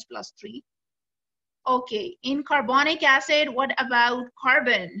 Nitrogen is +3. Okay, in carbonic acid, what about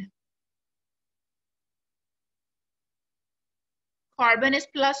carbon? Carbon is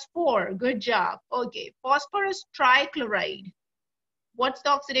 +4. Good job. Okay. Phosphorus trichloride. What's the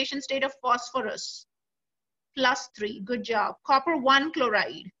oxidation state of phosphorus? +3. Good job. Copper 1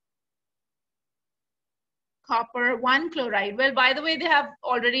 chloride. Copper 1 chloride. Well, by the way, they have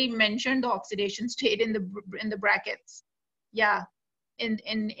already mentioned the oxidation state in the brackets. Yeah,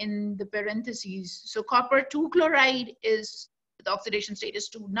 in the parentheses. So copper 2 chloride is the oxidation state is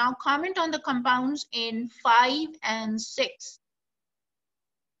 2. Now comment on the compounds in 5 and 6.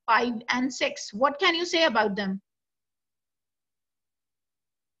 5 and 6. What can you say about them?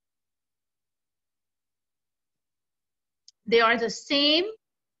 They are the same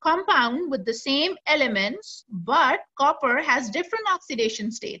compound with the same elements, but copper has different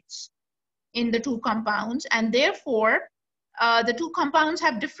oxidation states in the two compounds, and therefore the two compounds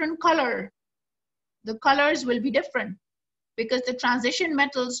have different color. The colors will be different because the transition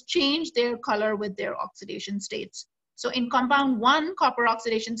metals change their color with their oxidation states. So in compound 1, copper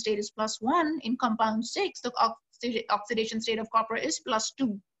oxidation state is +1. In compound 6, the oxidation state of copper is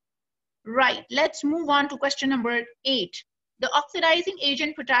 +2. Right, let's move on to question number 8. The oxidizing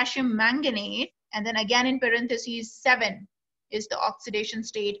agent potassium manganate, and then again in parentheses 7, is the oxidation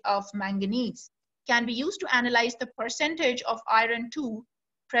state of manganese, can be used to analyze the percentage of iron 2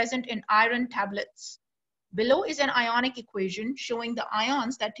 present in iron tablets. Below is an ionic equation showing the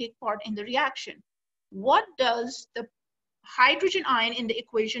ions that take part in the reaction. What does the hydrogen ion in the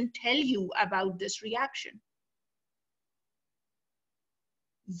equation tell you about this reaction?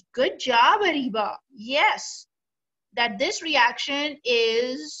 Good job, Ariba. Yes, that this reaction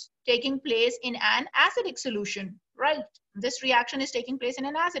is taking place in an acidic solution, right? This reaction is taking place in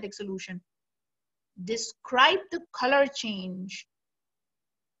an acidic solution. Describe the color change.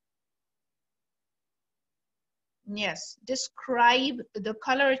 Yes, describe the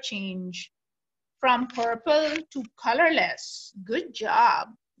color change from purple to colorless. Good job.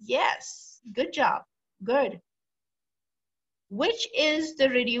 Yes, good job. Good. Which is the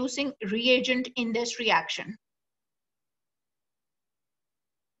reducing reagent in this reaction?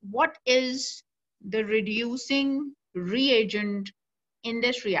 What is the reducing reagent in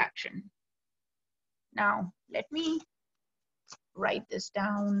this reaction? Now, let me write this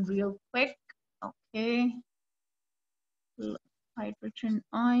down real quick. Okay. Hydrogen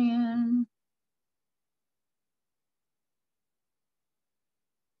ion.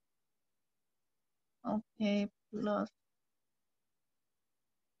 Okay, plus.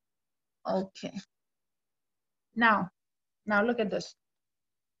 Okay. Now look at this.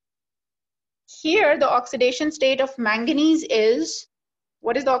 Here, the oxidation state of manganese is,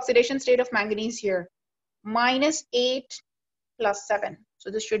 what is the oxidation state of manganese here? -8 + 7. So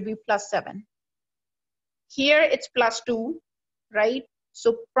this should be +7. Here it's +2, right?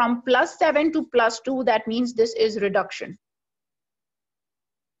 So from +7 to +2, that means this is reduction.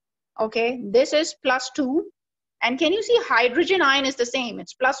 Okay, this is +2. And can you see hydrogen ion is the same?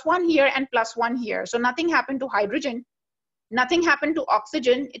 It's +1 here and +1 here. So nothing happened to hydrogen. Nothing happened to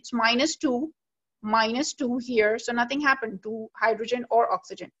oxygen. It's -2, -2 here. So nothing happened to hydrogen or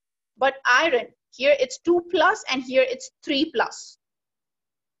oxygen. But iron, here it's 2+ and here it's 3+.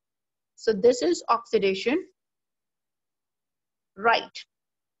 So this is oxidation. Right.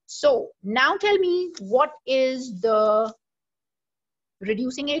 So now tell me, what is the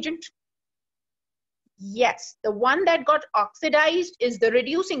reducing agent? Yes, the one that got oxidized is the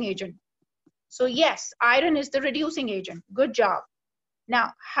reducing agent. So yes, iron is the reducing agent. Good job.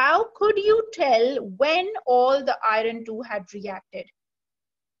 Now, how could you tell when all the iron 2 had reacted?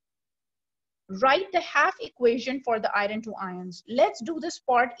 Write the half equation for the iron 2 ions. Let's do this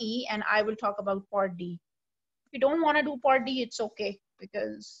part E and I will talk about part D. If you don't want to do part D, it's okay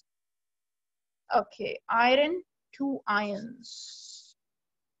because, okay, iron 2 ions.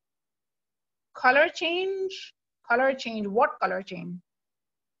 Color change, what color change?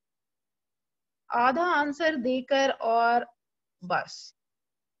 आधा answer देकर और बस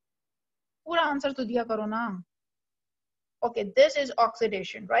पूरा answer तो दिया करो ना. Okay, this is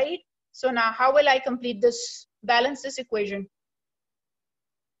oxidation, right? So now how will I complete this, balance this equation?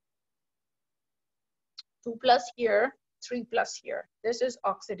 2+ here, 3+ here. This is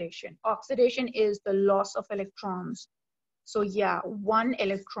oxidation. Oxidation is the loss of electrons. So yeah, 1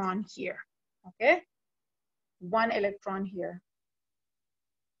 electron here, okay? 1 electron here.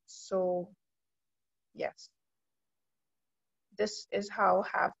 So yes, this is how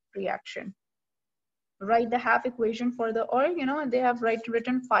half reaction. Write the half equation for the, or you know, they have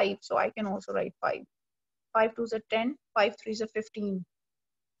written 5, so I can also write 5. 5 2s are 10, 5 3s are 15.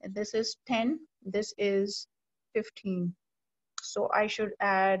 And this is 10, this is 15. So I should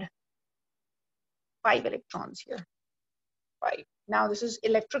add 5 electrons here. 5. Now this is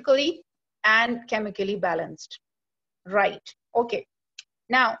electrically and chemically balanced. Right. Okay.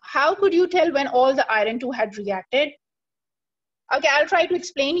 Now, how could you tell when all the iron 2 had reacted? Okay, I'll try to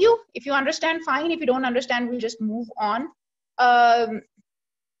explain you. If you understand, fine. If you don't understand, we'll just move on.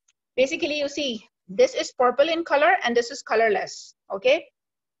 Basically, you see, this is purple in color and this is colorless, okay?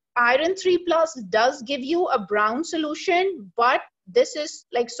 Iron 3 plus does give you a brown solution, but this is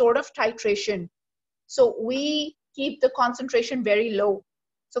like sort of titration. So we keep the concentration very low.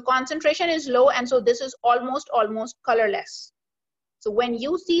 So concentration is low, and so this is almost colorless. So when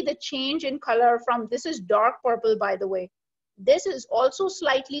you see the change in color from, this is dark purple, by the way. This is also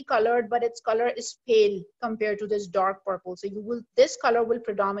slightly colored, but its color is pale compared to this dark purple. So you will, this color will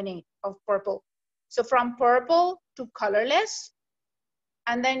predominate of purple. So from purple to colorless,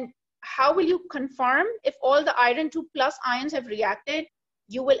 and then how will you confirm if all the iron 2 plus ions have reacted?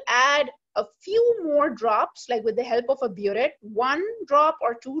 You will add a few more drops, like with the help of a burette, 1 drop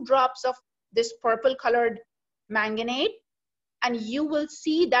or 2 drops of this purple colored manganate, and you will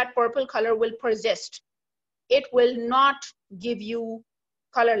see that purple color will persist. It will not give you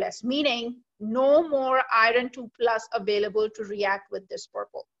colorless, meaning no more iron 2 plus available to react with this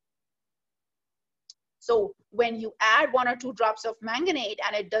purple. So when you add 1 or 2 drops of manganate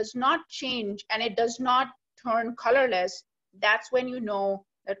and it does not change and it does not turn colorless, that's when you know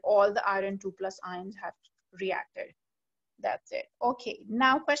that all the iron 2 plus ions have reacted. That's it. Okay,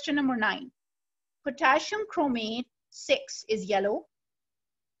 now question number 9. Potassium chromate 6 is yellow.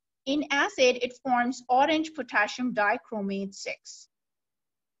 In acid, it forms orange potassium dichromate 6.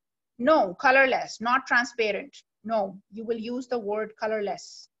 No, colorless, not transparent. No, you will use the word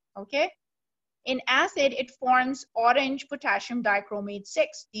colorless, okay? In acid, it forms orange potassium dichromate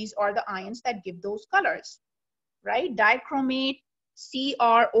 6. These are the ions that give those colors, right? Dichromate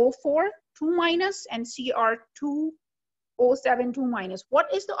CrO4 2 minus and Cr2O7 2 minus.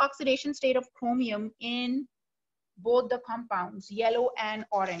 What is the oxidation state of chromium in both the compounds, yellow and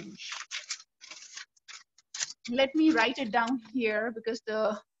orange? Let me write it down here because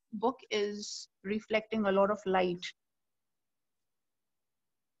the book is reflecting a lot of light.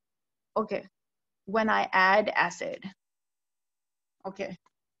 Okay, when I add acid. Okay,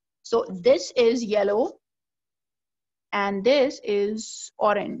 so this is yellow and this is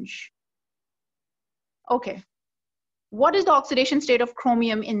orange. Okay, what is the oxidation state of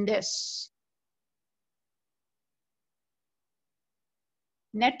chromium in this?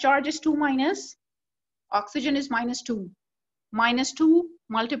 Net charge is 2 minus, oxygen is minus 2. Minus 2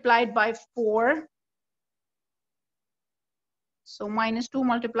 multiplied by 4. So minus 2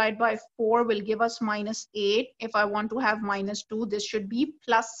 multiplied by 4 will give us minus 8. If I want to have minus 2, this should be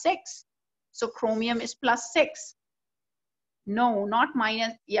plus 6. So chromium is plus 6. No, not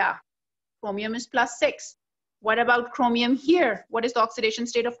minus, yeah, chromium is plus 6. What about chromium here? What is the oxidation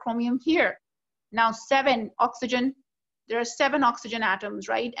state of chromium here? Now 7 oxygen, there are 7 oxygen atoms,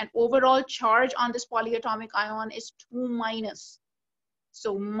 right? And overall charge on this polyatomic ion is 2 minus.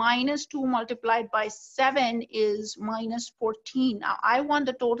 So minus 2 multiplied by 7 is minus 14. Now I want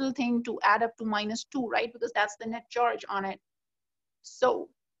the total thing to add up to minus 2, right? Because that's the net charge on it. So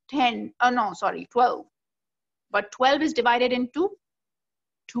 12. But 12 is divided into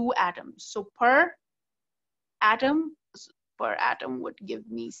 2 atoms. So per atom would give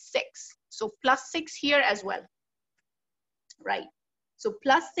me 6. So plus 6 here as well, right? So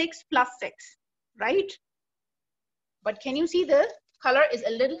plus 6, right? But can you see the color is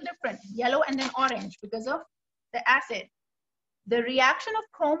a little different, yellow and then orange because of the acid. The reaction of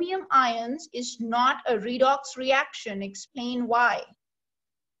chromium ions is not a redox reaction. Explain why.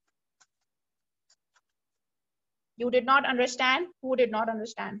 You did not understand? Who did not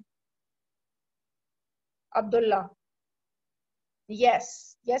understand? Abdullah.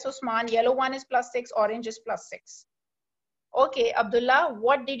 Yes, yes, Usman. Yellow one is plus 6, orange is plus 6. Okay, Abdullah,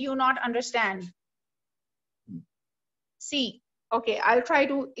 what did you not understand? See, okay, I'll try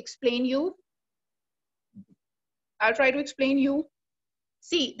to explain you.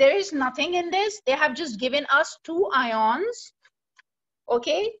 See, there is nothing in this. They have just given us 2 ions,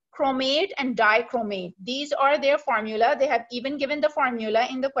 okay, chromate and dichromate. These are their formula. They have even given the formula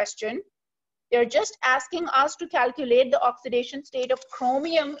in the question. They're just asking us to calculate the oxidation state of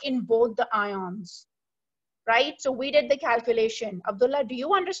chromium in both the ions, right? So we did the calculation. Abdullah, do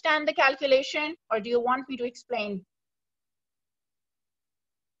you understand the calculation or do you want me to explain?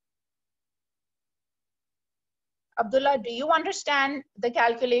 Abdullah, do you understand the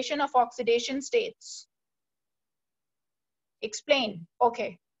calculation of oxidation states? Explain.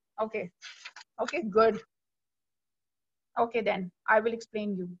 Okay, okay, okay, good. Okay, then I will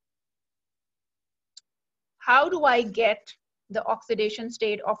explain you. How do I get the oxidation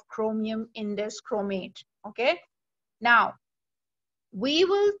state of chromium in this chromate. Okay. Now, we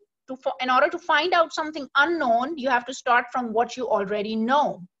will, in order to find out something unknown, you have to start from what you already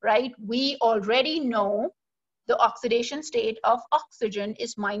know, right? We already know the oxidation state of oxygen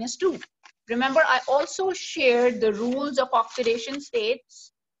is -2. Remember, I also shared the rules of oxidation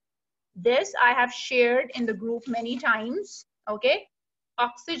states. This I have shared in the group many times, okay?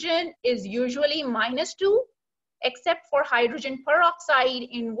 Oxygen is usually -2, except for hydrogen peroxide,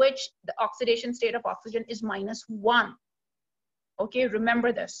 in which the oxidation state of oxygen is -1. Okay,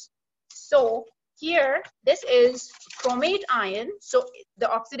 remember this. So here, this is chromate ion. So the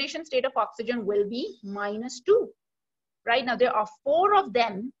oxidation state of oxygen will be -2. Right now, there are 4 of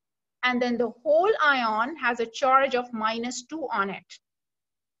them, and then the whole ion has a charge of -2 on it.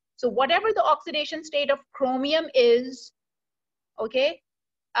 So whatever the oxidation state of chromium is, okay,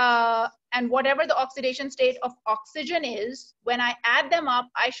 and whatever the oxidation state of oxygen is, when I add them up,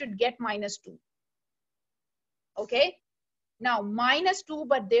 I should get -2. Okay. Now, -2,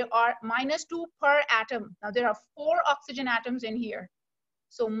 but there are -2 per atom. Now, there are 4 oxygen atoms in here.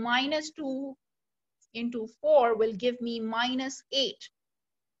 So -2 into 4 will give me -8.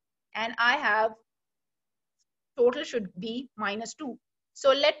 And I have, total should be -2.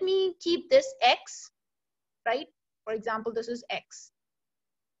 So let me keep this X, right? For example, this is X.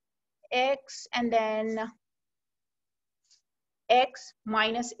 X, and then X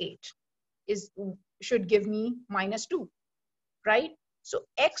 -8 should give me -2. Right? So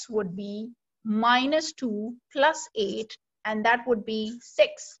X would be -2 plus 8, and that would be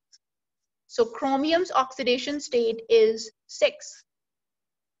 6. So chromium's oxidation state is 6.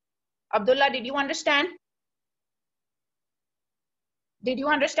 Abdullah, did you understand? Did you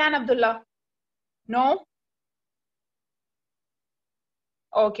understand, Abdullah? No?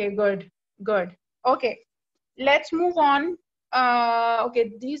 Okay, good, good. Okay, let's move on. Okay,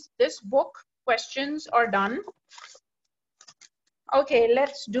 this book questions are done. Okay,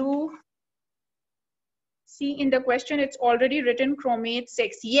 let's do, see in the question, it's already written chromate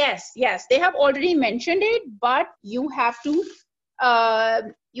 6. Yes, yes, they have already mentioned it, but you have to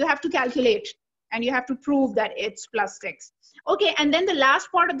calculate and you have to prove that it's +6. Okay, and then the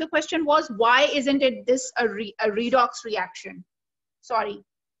last part of the question was, why isn't it this a redox reaction? Sorry.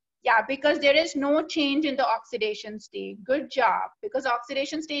 Yeah, because there is no change in the oxidation state. Good job. Because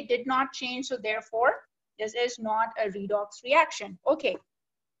oxidation state did not change, so therefore, this is not a redox reaction. Okay.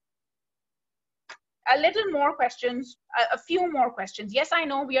 A little more questions, a few more questions. Yes, I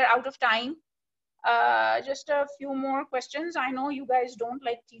know we are out of time. Just a few more questions. I know you guys don't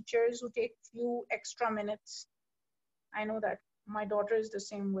like teachers who take few extra minutes. I know that. My daughter is the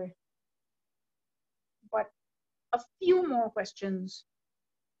same way. But a few more questions.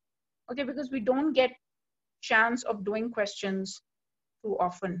 Okay, because we don't get chance of doing questions too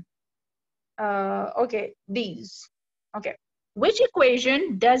often. Okay, these. Okay. Which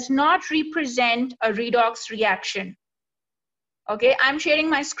equation does not represent a redox reaction? Okay, I'm sharing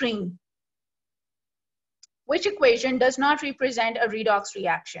my screen. Which equation does not represent a redox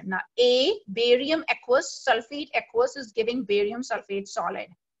reaction? Now, A, barium aqueous, sulfate aqueous is giving barium sulfate solid.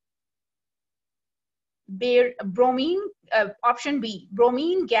 Bromine, option B,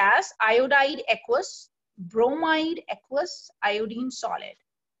 bromine gas, iodide aqueous, bromide aqueous, iodine solid.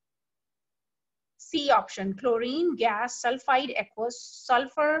 C option, chlorine gas, sulfide aqueous,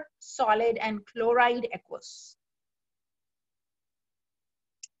 sulfur solid, and chloride aqueous.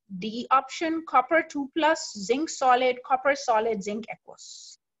 D option, copper 2+, zinc solid, copper solid, zinc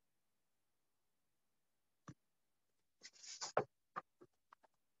aqueous.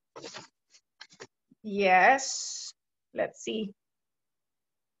 Yes, let's see.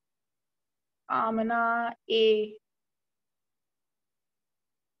 Amina A.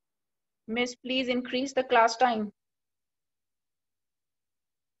 Miss, please increase the class time.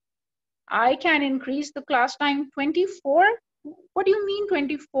 I can increase the class time 24. What do you mean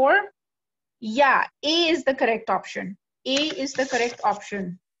 24? Yeah, A is the correct option. A is the correct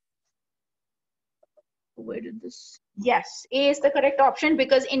option. Where did this? Yes, A is the correct option,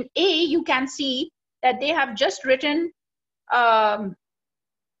 because in A you can see that they have just written, where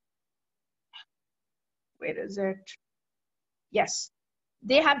is it? Yes,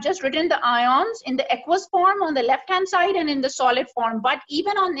 they have just written the ions in the aqueous form on the left hand side and in the solid form, but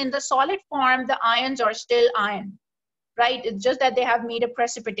even in the solid form the ions are still ion. Right? It's just that they have made a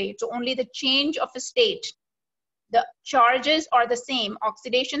precipitate. So only the change of a state. The charges are the same.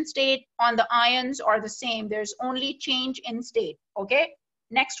 Oxidation state on the ions are the same. There's only change in state. Okay?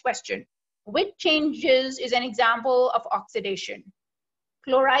 Next question. Which changes is an example of oxidation?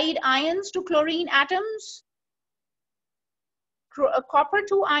 Chloride ions to chlorine atoms? Copper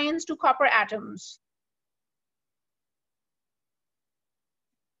 2 ions to copper atoms.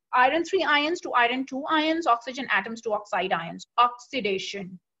 Iron 3 ions to iron 2 ions, oxygen atoms to oxide ions.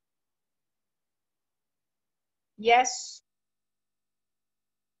 Oxidation. Yes.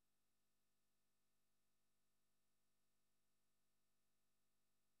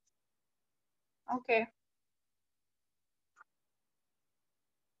 Okay.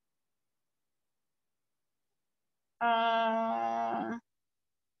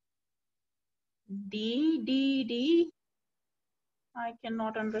 D. I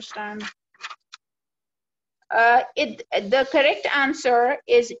cannot understand. The correct answer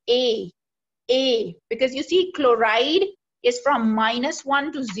is A. A, because you see chloride is from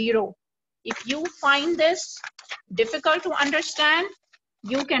 -1 to 0. If you find this difficult to understand,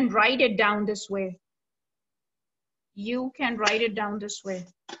 you can write it down this way. You can write it down this way.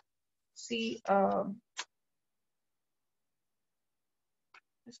 See,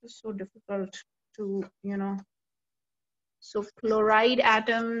 this is so difficult to, you know. So chloride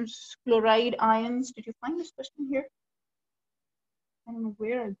atoms, chloride ions. Did you find this question here? I don't know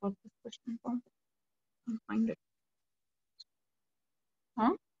where I got this question from. I can't find it.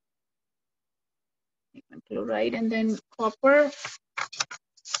 Huh? Chloride and then copper.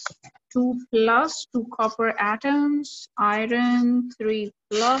 2+ to copper atoms, iron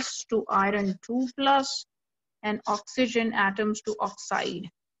 3+ to iron 2+, and oxygen atoms to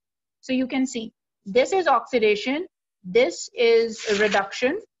oxide. So you can see this is oxidation, this is a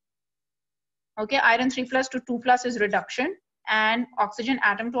reduction. Okay, iron 3+ to 2+ is reduction, and oxygen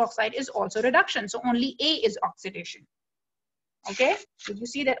atom to oxide is also reduction. So only A is oxidation. Okay, so you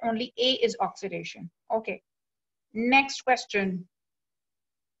see that only A is oxidation. Okay, next question.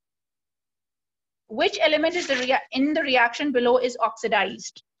 Which element is in the reaction below is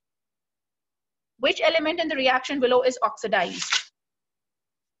oxidized? Which element in the reaction below is oxidized?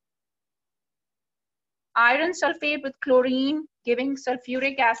 Iron sulfate with chlorine giving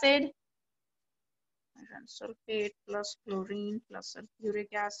sulfuric acid. Iron sulfate plus chlorine plus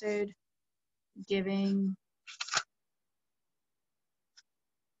sulfuric acid giving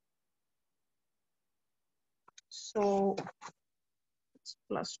so it's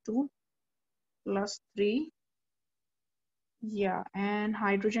 +2, +3. Yeah, and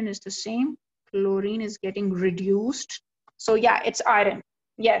hydrogen is the same. Chlorine is getting reduced. So yeah, it's iron.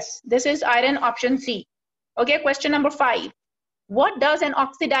 Yes, this is iron, option C. Okay, question number 5. What does an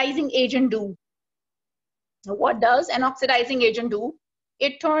oxidizing agent do? What does an oxidizing agent do?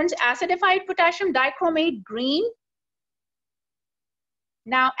 It turns acidified potassium dichromate green.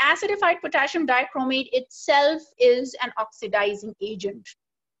 Now, acidified potassium dichromate itself is an oxidizing agent.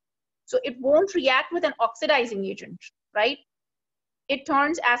 So it won't react with an oxidizing agent, right? It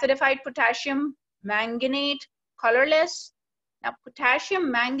turns acidified potassium manganate colorless. Now,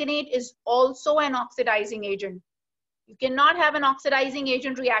 potassium manganate is also an oxidizing agent. You cannot have an oxidizing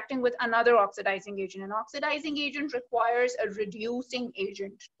agent reacting with another oxidizing agent. An oxidizing agent requires a reducing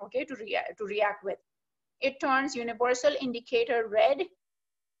agent, okay, to react with. It turns universal indicator red.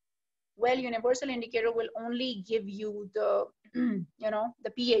 Well, universal indicator will only give you the,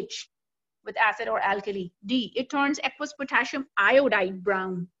 the pH with acid or alkali. D, it turns aqueous potassium iodide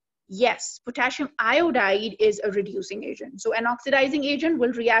brown. Yes, potassium iodide is a reducing agent. So an oxidizing agent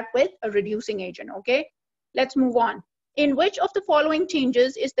will react with a reducing agent, okay? Let's move on. In which of the following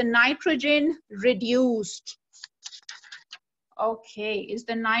changes is the nitrogen reduced? Okay, is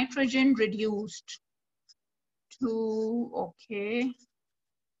the nitrogen reduced to, okay.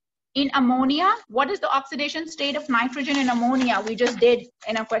 In ammonia, what is the oxidation state of nitrogen in ammonia? We just did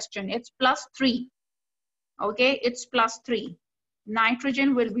in a question. It's +3. Okay, it's +3.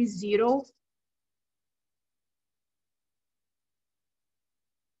 Nitrogen will be 0.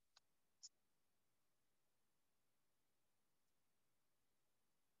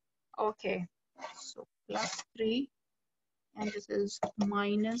 Okay, so +3, and this is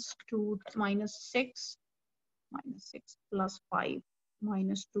 -2, -6, -6 +5,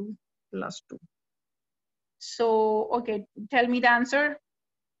 -2 +2. So, okay, tell me the answer.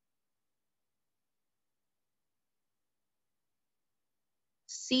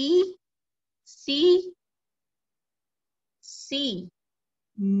 C, C, C.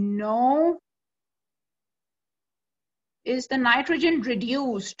 No. Is the nitrogen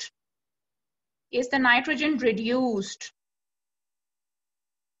reduced? Is the nitrogen reduced?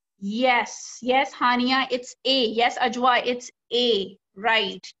 Yes, yes, Hania, it's A. Yes, Ajwa, it's A,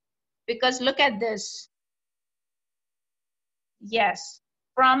 right. Because look at this. Yes,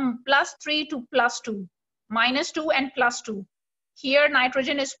 from +3 to +2, -2 and +2. Here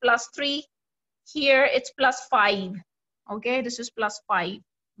nitrogen is +3, here it's +5, Okay, this is +5.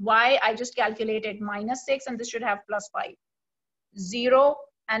 Why? I just calculated -6 and this should have +5. 0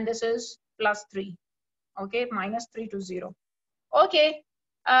 and this is +3. Okay, -3 to 0. Okay,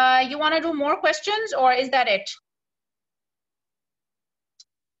 you want to do more questions or is that it?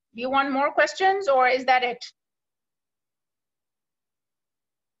 Do you want more questions or is that it?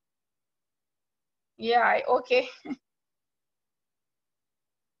 Yeah, okay.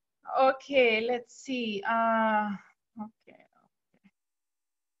 Okay, let's see. Okay.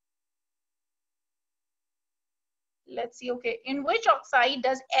 Let's see. Okay, in which oxide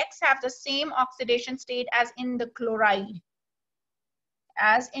does X have the same oxidation state as in the chloride?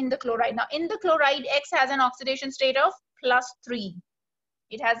 As in the chloride. Now, in the chloride, X has an oxidation state of +3.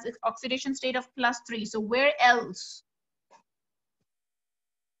 It has an oxidation state of +3. So where else?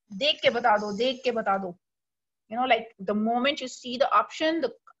 देख के बता दो, देख के बता दो. You know, like the moment you see the option,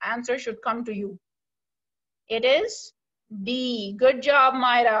 the answer should come to you. It is D. Good job,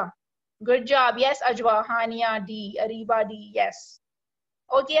 Myra. Good job. Yes, Ajwa, Hania, D. Ariba, D. Yes.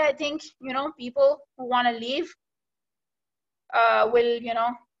 Okay, I think, you know, people who want to leave will, you know,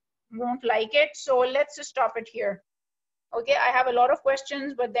 won't like it. So let's just stop it here. Okay, I have a lot of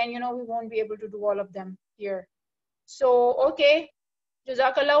questions, but then, you know, we won't be able to do all of them here. So, okay,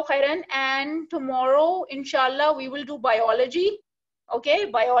 Jazakallah khairan. And tomorrow, inshallah, we will do biology. Okay,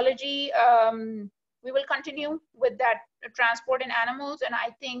 biology, we will continue with that transport in animals. And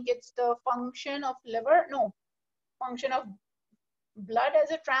I think it's the function of liver, no, function of blood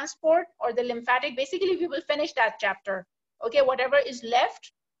as a transport or the lymphatic. Basically, we will finish that chapter. Okay, whatever is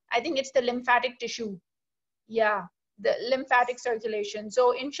left, I think it's the lymphatic tissue. Yeah, the lymphatic circulation.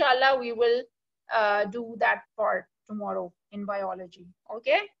 So inshallah, we will do that part tomorrow in biology.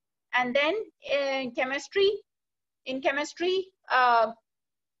 Okay, and then in chemistry,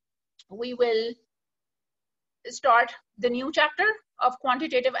 we will start the new chapter of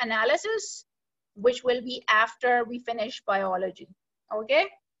quantitative analysis, which will be after we finish biology. Okay,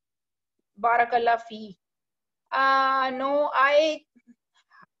 barakallah fi. No, I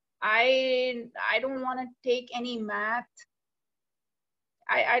don't want to take any math.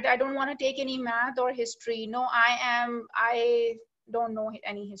 I don't want to take any math or history. No, I don't know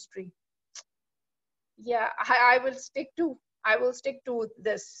any history. Yeah, I will stick to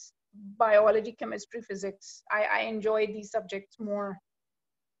this biology, chemistry, physics. I enjoy these subjects more.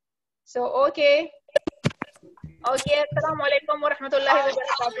 So, okay. Okay, assalamu alaikum wa rahmatullahi wa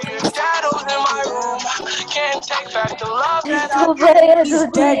barakatuh. Shadows in my room can't take back the love that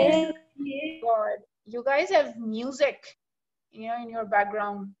God, you guys have music, you know, in your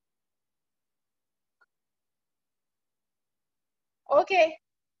background. Okay.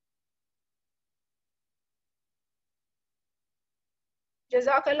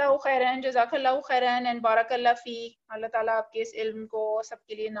 Jazakallahu khairan and barakallah fi. Allah Ta'ala आपके इस इल्म को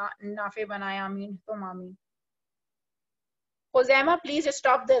सबके लिए नाफे बनाए. आमीन. तुम आमीन. Hozaima, please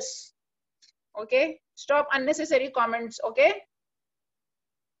stop this. Okay? Stop unnecessary comments. Okay?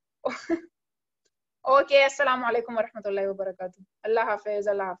 Okay. Assalamu alaikum wa rahmatullahi wa barakatuh. Allah Hafiz.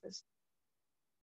 Allah Hafiz.